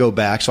 Now I go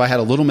back. So I had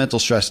a little mental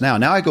stress now.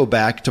 Now I go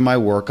back to my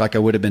work like I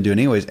would have been doing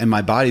anyways. And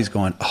my body's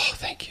going, oh,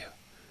 thank you.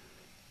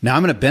 Now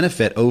I'm going to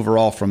benefit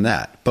overall from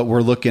that. But we're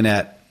looking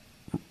at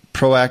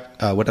reactive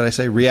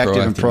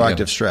and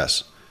proactive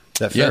stress. Is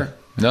that fair?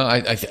 Yeah. No,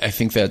 I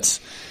think that's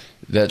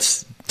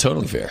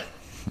totally fair.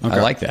 Okay.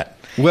 I like that.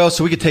 Well,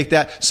 so we could take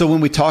that. So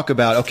when we talk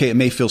about, okay, it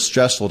may feel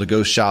stressful to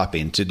go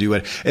shopping, to do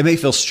it. It may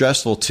feel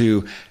stressful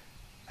to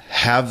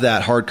have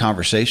that hard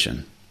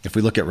conversation. If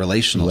we look at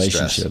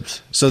relationships,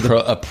 stress. So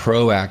a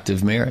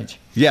proactive marriage.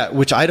 Yeah,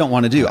 which I don't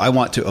want to do. I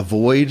want to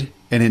avoid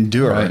and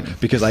endure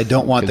because I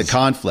don't want the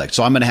conflict.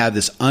 So I'm going to have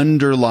this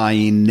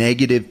underlying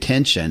negative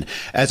tension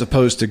as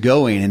opposed to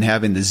going and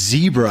having the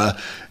zebra,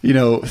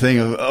 thing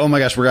of, oh my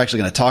gosh, we're actually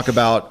going to talk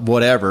about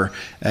whatever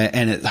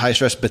and at high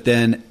stress. But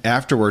then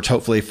afterwards,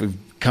 hopefully if we've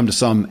come to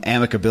some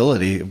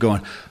amicability of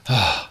going,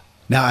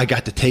 now I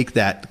got to take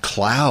that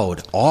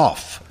cloud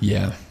off.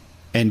 Yeah.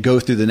 And go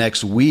through the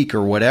next week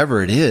or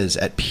whatever it is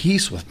at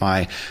peace with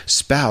my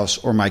spouse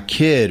or my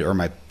kid or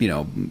my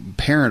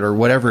parent or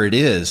whatever it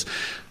is.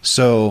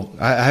 So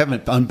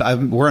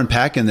we're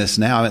unpacking this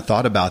now. I haven't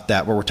thought about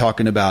that, where we're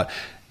talking about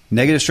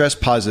negative stress,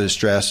 positive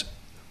stress,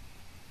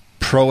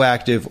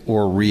 proactive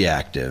or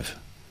reactive.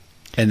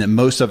 And that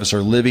most of us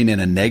are living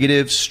in a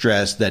negative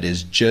stress that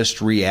is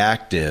just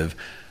reactive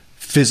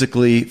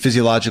physically,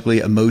 physiologically,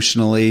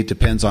 emotionally,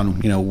 depends on,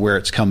 where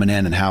it's coming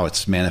in and how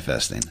it's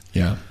manifesting.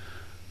 Yeah.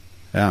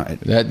 Yeah.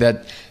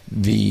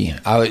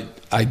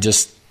 I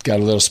just got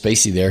a little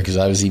spacey there because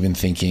I was even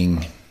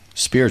thinking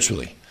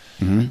spiritually.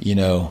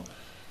 Mm-hmm.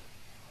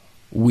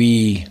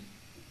 We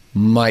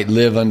might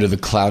live under the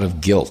cloud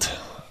of guilt,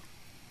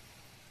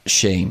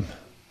 shame,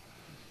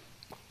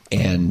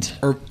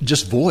 or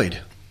just void.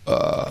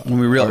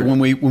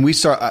 When we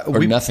start,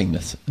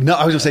 nothingness. No,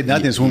 I was going to say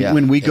nothingness.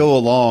 When we go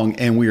along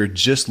and we are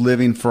just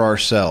living for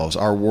ourselves,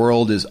 our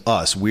world is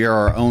us. We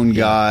are our own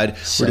God.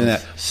 We're doing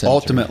that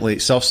ultimately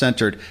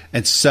self-centered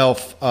and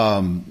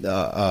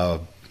I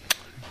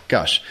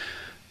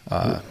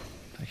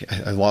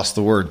lost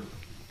the word.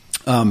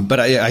 But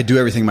I do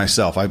everything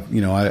myself.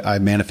 I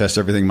manifest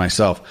everything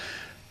myself.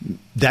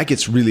 That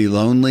gets really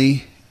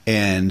lonely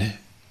and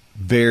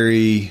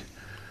very.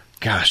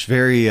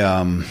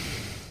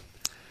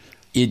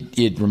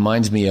 It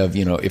reminds me of,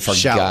 if our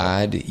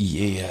shallow. God,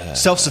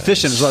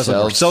 self-sufficient is what I was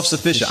looking for.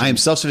 Self-sufficient. I am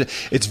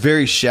self-sufficient. It's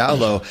very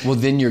shallow. Well,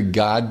 then your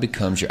God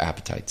becomes your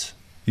appetites.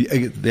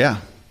 Yeah.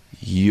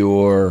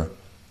 Your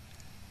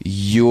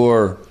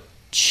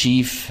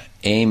chief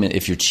aim,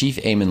 if your chief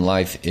aim in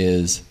life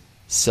is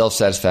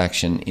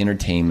self-satisfaction,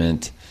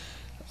 entertainment,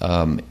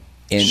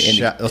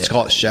 let's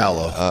call it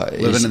shallow.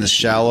 Living in the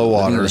shallow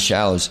waters. Living in the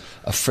shallows,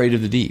 afraid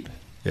of the deep.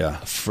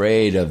 Yeah.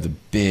 Afraid of the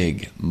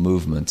big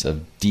movements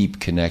of deep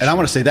connection. And I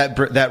want to say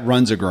that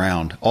runs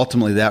aground.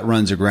 Ultimately, that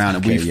runs aground.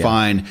 And we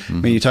find,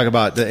 you talk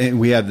about,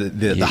 we have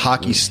the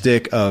hockey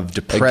stick of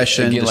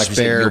depression, again, despair. like we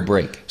said, you'll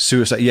break.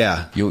 Suicide.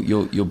 Yeah.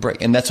 You'll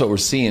break. And that's what we're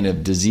seeing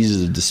of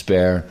diseases of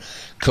despair.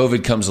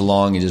 COVID comes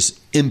along and just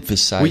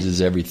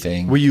emphasizes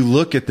everything. When you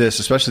look at this,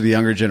 especially the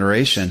younger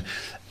generation,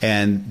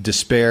 and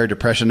despair,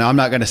 depression. Now, I'm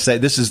not going to say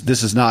this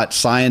is not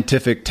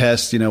scientific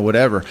tests,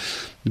 whatever,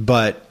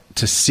 but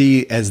to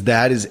see as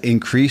that is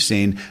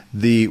increasing,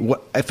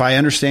 if I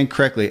understand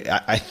correctly,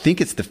 I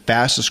think it's the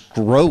fastest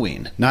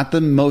growing, not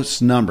the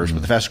most numbers,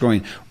 but the fastest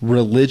growing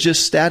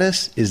religious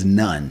status is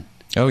none.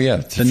 Oh yeah,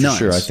 the nuns.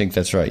 Sure. I think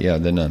that's right. Yeah,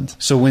 the nuns.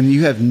 So when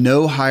you have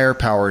no higher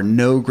power,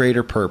 no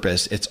greater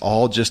purpose, it's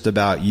all just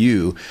about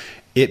you.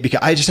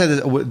 Because I just had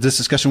this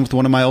discussion with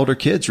one of my older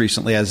kids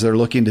recently as they're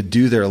looking to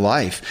do their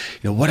life.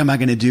 What am I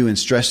going to do? And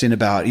stressing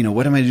about,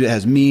 what am I going to do that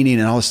has meaning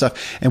and all this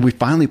stuff. And we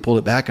finally pulled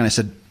it back and I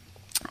said,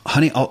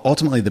 honey,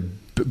 ultimately the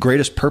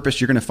greatest purpose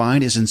you're going to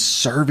find is in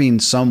serving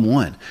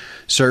someone,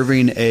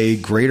 serving a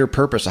greater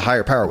purpose, a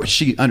higher power, which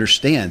she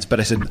understands. But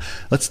I said,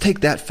 let's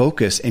take that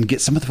focus and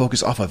get some of the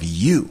focus off of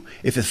you.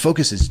 If the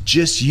focus is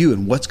just you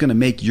and what's going to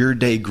make your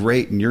day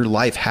great and your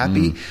life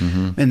happy,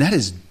 and that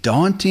is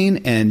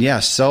daunting and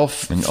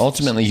and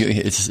ultimately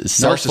it's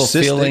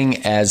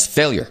self-fulfilling as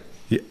failure.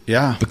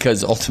 Yeah.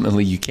 Because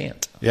ultimately you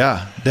can't.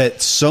 Yeah.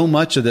 That so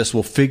much of this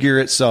will figure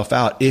itself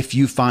out if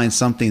you find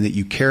something that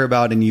you care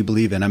about and you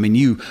believe in. I mean,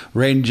 you,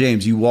 Ray and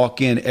James, you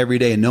walk in every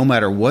day and no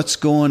matter what's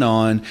going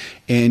on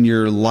in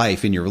your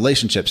life, in your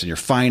relationships, in your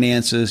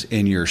finances,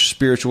 in your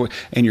spiritual,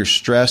 and your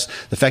stress,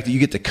 the fact that you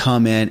get to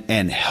come in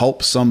and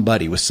help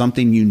somebody with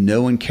something you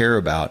know and care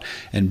about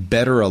and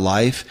better a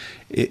life,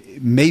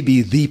 it may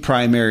be the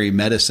primary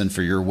medicine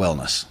for your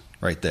wellness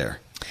right there.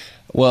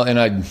 Well,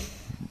 and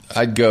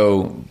I'd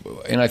go,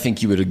 and I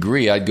think you would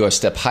agree, I'd go a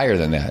step higher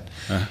than that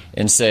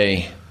and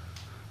say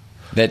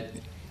that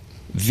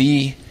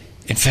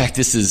in fact,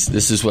 this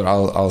is what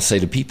I'll say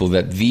to people,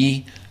 that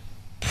the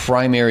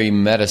primary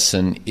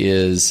medicine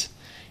is,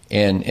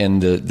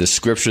 and the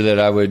scripture that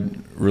I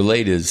would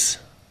relate is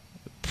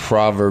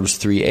Proverbs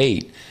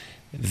 3:8,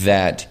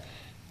 that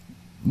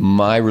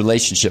my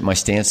relationship, my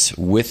stance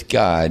with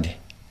God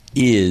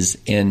is,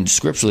 and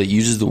scripturally it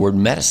uses the word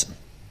medicine.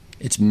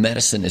 It's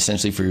medicine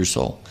essentially for your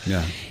soul.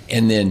 Yeah.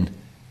 And then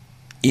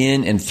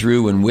in and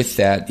through and with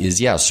that is,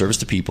 service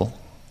to people.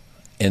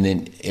 And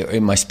then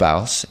in my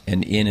spouse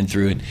and in and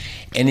through it.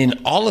 And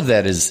in all of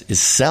that is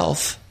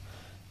self.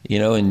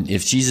 And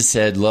if Jesus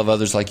said, love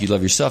others like you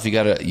love yourself, you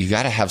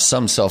gotta have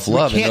some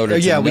self-love in order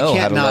to know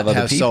how to love other people. We can't not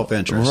have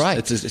self-interest.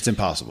 Right. It's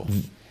impossible.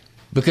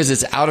 Because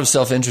it's out of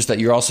self-interest that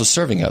you're also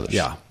serving others.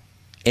 Yeah.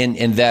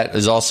 And that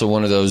is also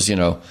one of those,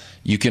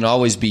 you can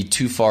always be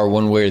too far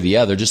one way or the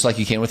other, just like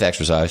you can with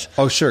exercise.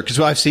 Oh, sure. Because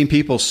I've seen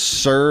people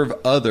serve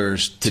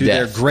others to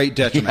their great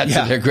detriment.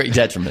 To their great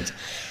detriment.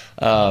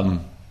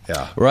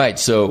 Yeah. Right.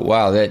 So,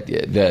 wow.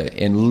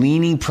 And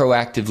leaning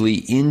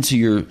proactively into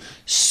your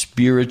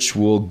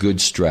spiritual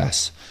good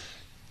stress,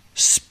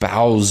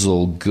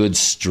 spousal good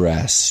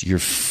stress, your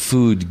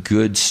food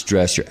good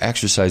stress, your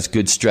exercise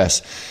good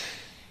stress.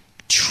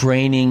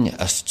 Training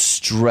a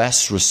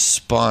stress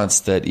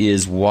response that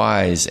is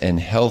wise and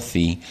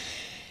healthy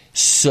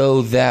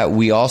so that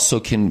we also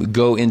can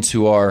go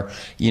into our,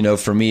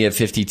 for me at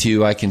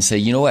 52, I can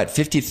say,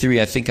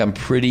 53, I think I'm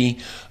pretty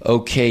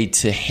okay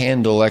to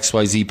handle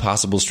XYZ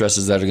possible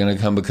stresses that are going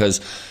to come because,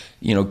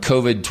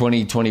 COVID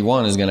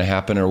 2021 is going to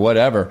happen or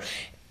whatever.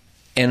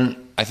 And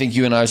I think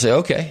you and I say,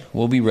 okay,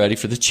 we'll be ready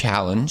for the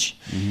challenge.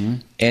 Mm-hmm.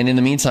 And in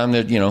the meantime,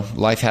 that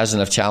life has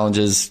enough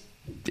challenges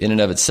in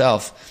and of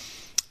itself.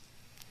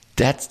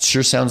 That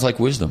sure sounds like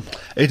wisdom.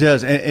 It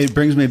does. And it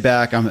brings me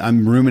back.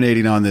 I'm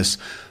ruminating on this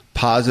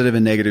positive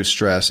and negative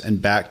stress,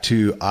 and back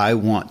to, I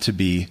want to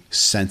be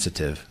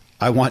sensitive.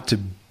 I want to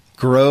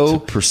grow,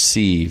 to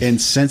perceive in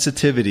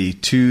sensitivity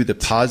to the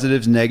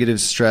positive,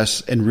 negative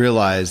stress, and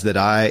realize that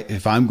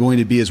if I'm going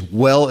to be as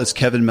well as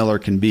Kevin Miller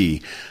can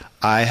be,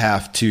 I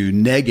have to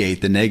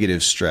negate the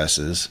negative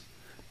stresses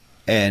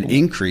and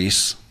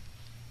increase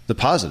the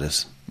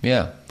positives.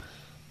 Yeah.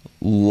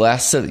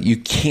 Less of, you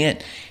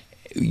can't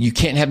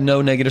have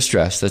no negative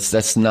stress.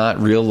 That's not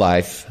real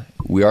life.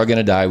 We are going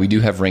to die. We do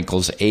have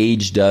wrinkles.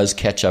 Age does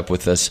catch up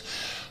with us,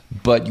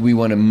 but we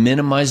want to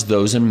minimize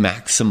those and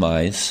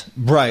maximize.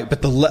 Right.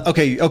 But the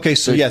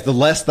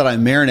less that I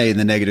marinate in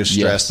the negative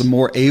stress, the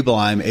more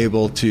I'm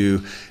able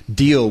to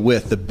deal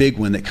with the big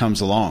one that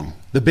comes along.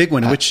 The big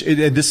one, which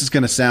this is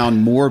going to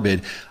sound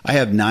morbid. I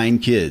have 9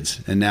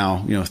 kids, and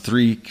now,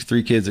 three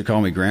kids that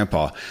call me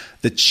grandpa.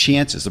 The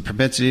chances, the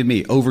propensity of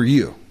me over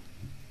you,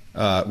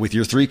 with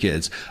your 3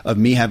 kids, of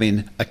me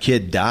having a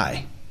kid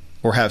die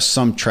or have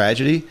some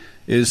tragedy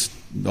is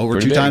over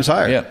pretty 2 times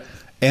higher.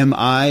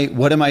 Yeah.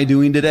 What am I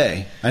doing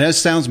today? I know it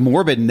sounds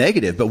morbid and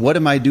negative, but what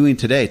am I doing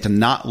today to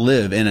not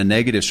live in a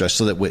negative stress,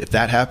 so that if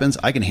that happens,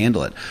 I can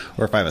handle it?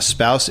 Or if I have a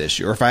spouse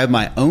issue, or if I have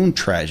my own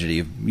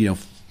tragedy,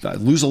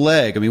 lose a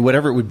leg,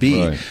 whatever it would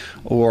be, right.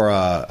 Or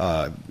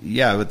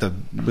with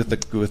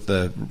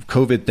the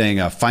COVID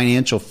thing,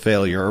 financial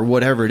failure, or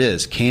whatever it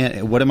is.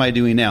 What am I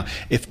doing now?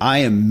 If I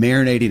am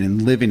marinating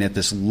and living at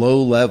this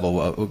low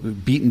level,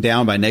 beaten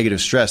down by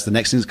negative stress, the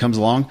next thing that comes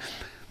along,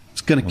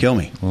 it's going to kill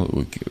me.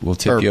 We'll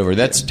tip you over.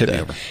 That's what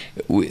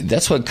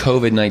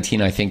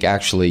COVID-19, I think,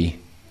 actually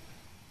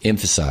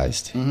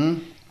emphasized. Mm-hmm.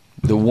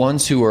 The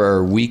ones who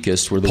are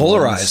weakest were the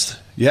polarized.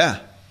 Ones,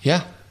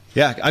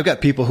 Yeah. I've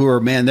got people who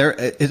are,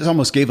 it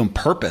almost gave them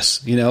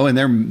purpose,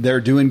 and they're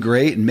doing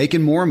great and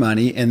making more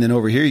money. And then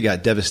over here, you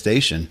got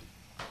devastation.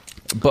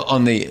 But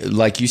on the,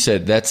 like you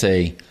said, that's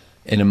an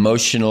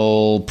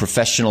emotional,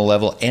 professional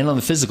level, and on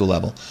the physical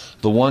level.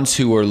 The ones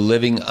who are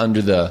living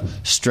under the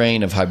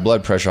strain of high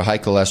blood pressure, high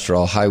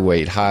cholesterol, high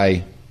weight,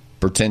 high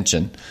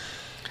hypertension,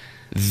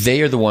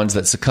 they are the ones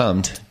that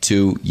succumbed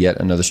to yet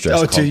another stress.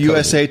 To COVID.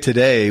 USA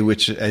Today,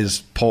 which is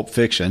Pulp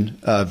Fiction,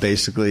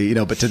 basically,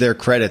 but to their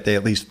credit, they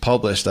at least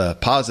published a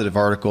positive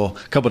article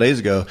a couple of days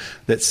ago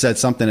that said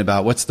something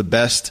about what's the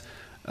best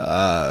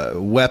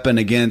weapon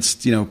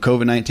against,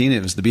 COVID-19.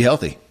 It was to be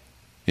healthy.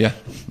 Yeah.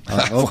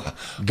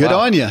 Good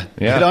on you.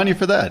 Yeah. Good on you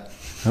for that.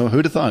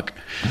 Who'd have thunk?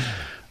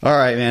 All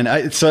right, man.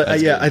 I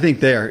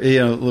think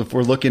if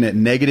we're looking at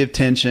negative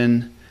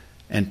tension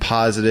and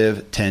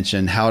positive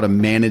tension, how to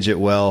manage it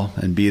well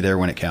and be there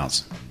when it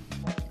counts.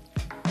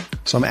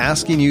 So I'm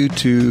asking you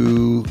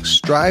to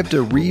strive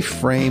to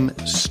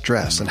reframe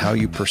stress and how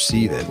you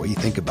perceive it, what you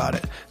think about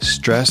it.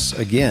 Stress,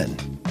 again,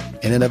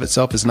 in and of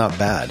itself is not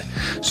bad.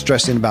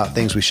 Stressing about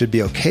things we should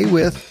be okay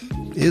with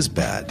is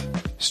bad.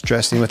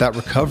 Stressing without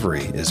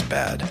recovery is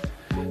bad.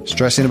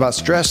 Stressing about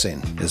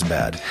stressing is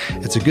bad.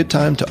 It's a good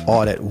time to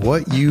audit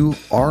what you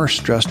are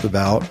stressed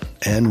about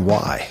and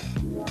why.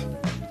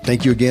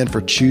 Thank you again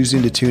for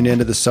choosing to tune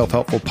into the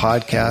Self-Helpful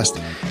Podcast.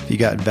 If you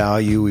got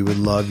value, we would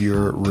love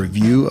your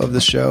review of the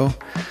show.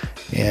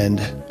 And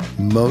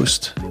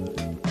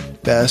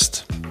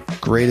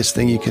greatest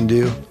thing you can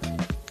do,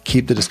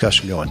 keep the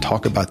discussion going.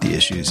 Talk about the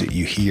issues that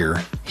you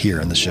hear here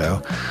in the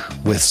show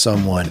with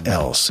someone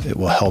else. It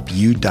will help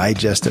you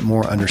digest it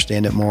more,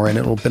 understand it more, and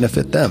it will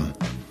benefit them.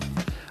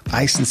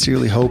 I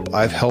sincerely hope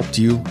I've helped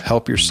you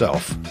help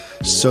yourself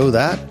so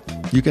that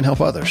you can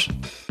help others.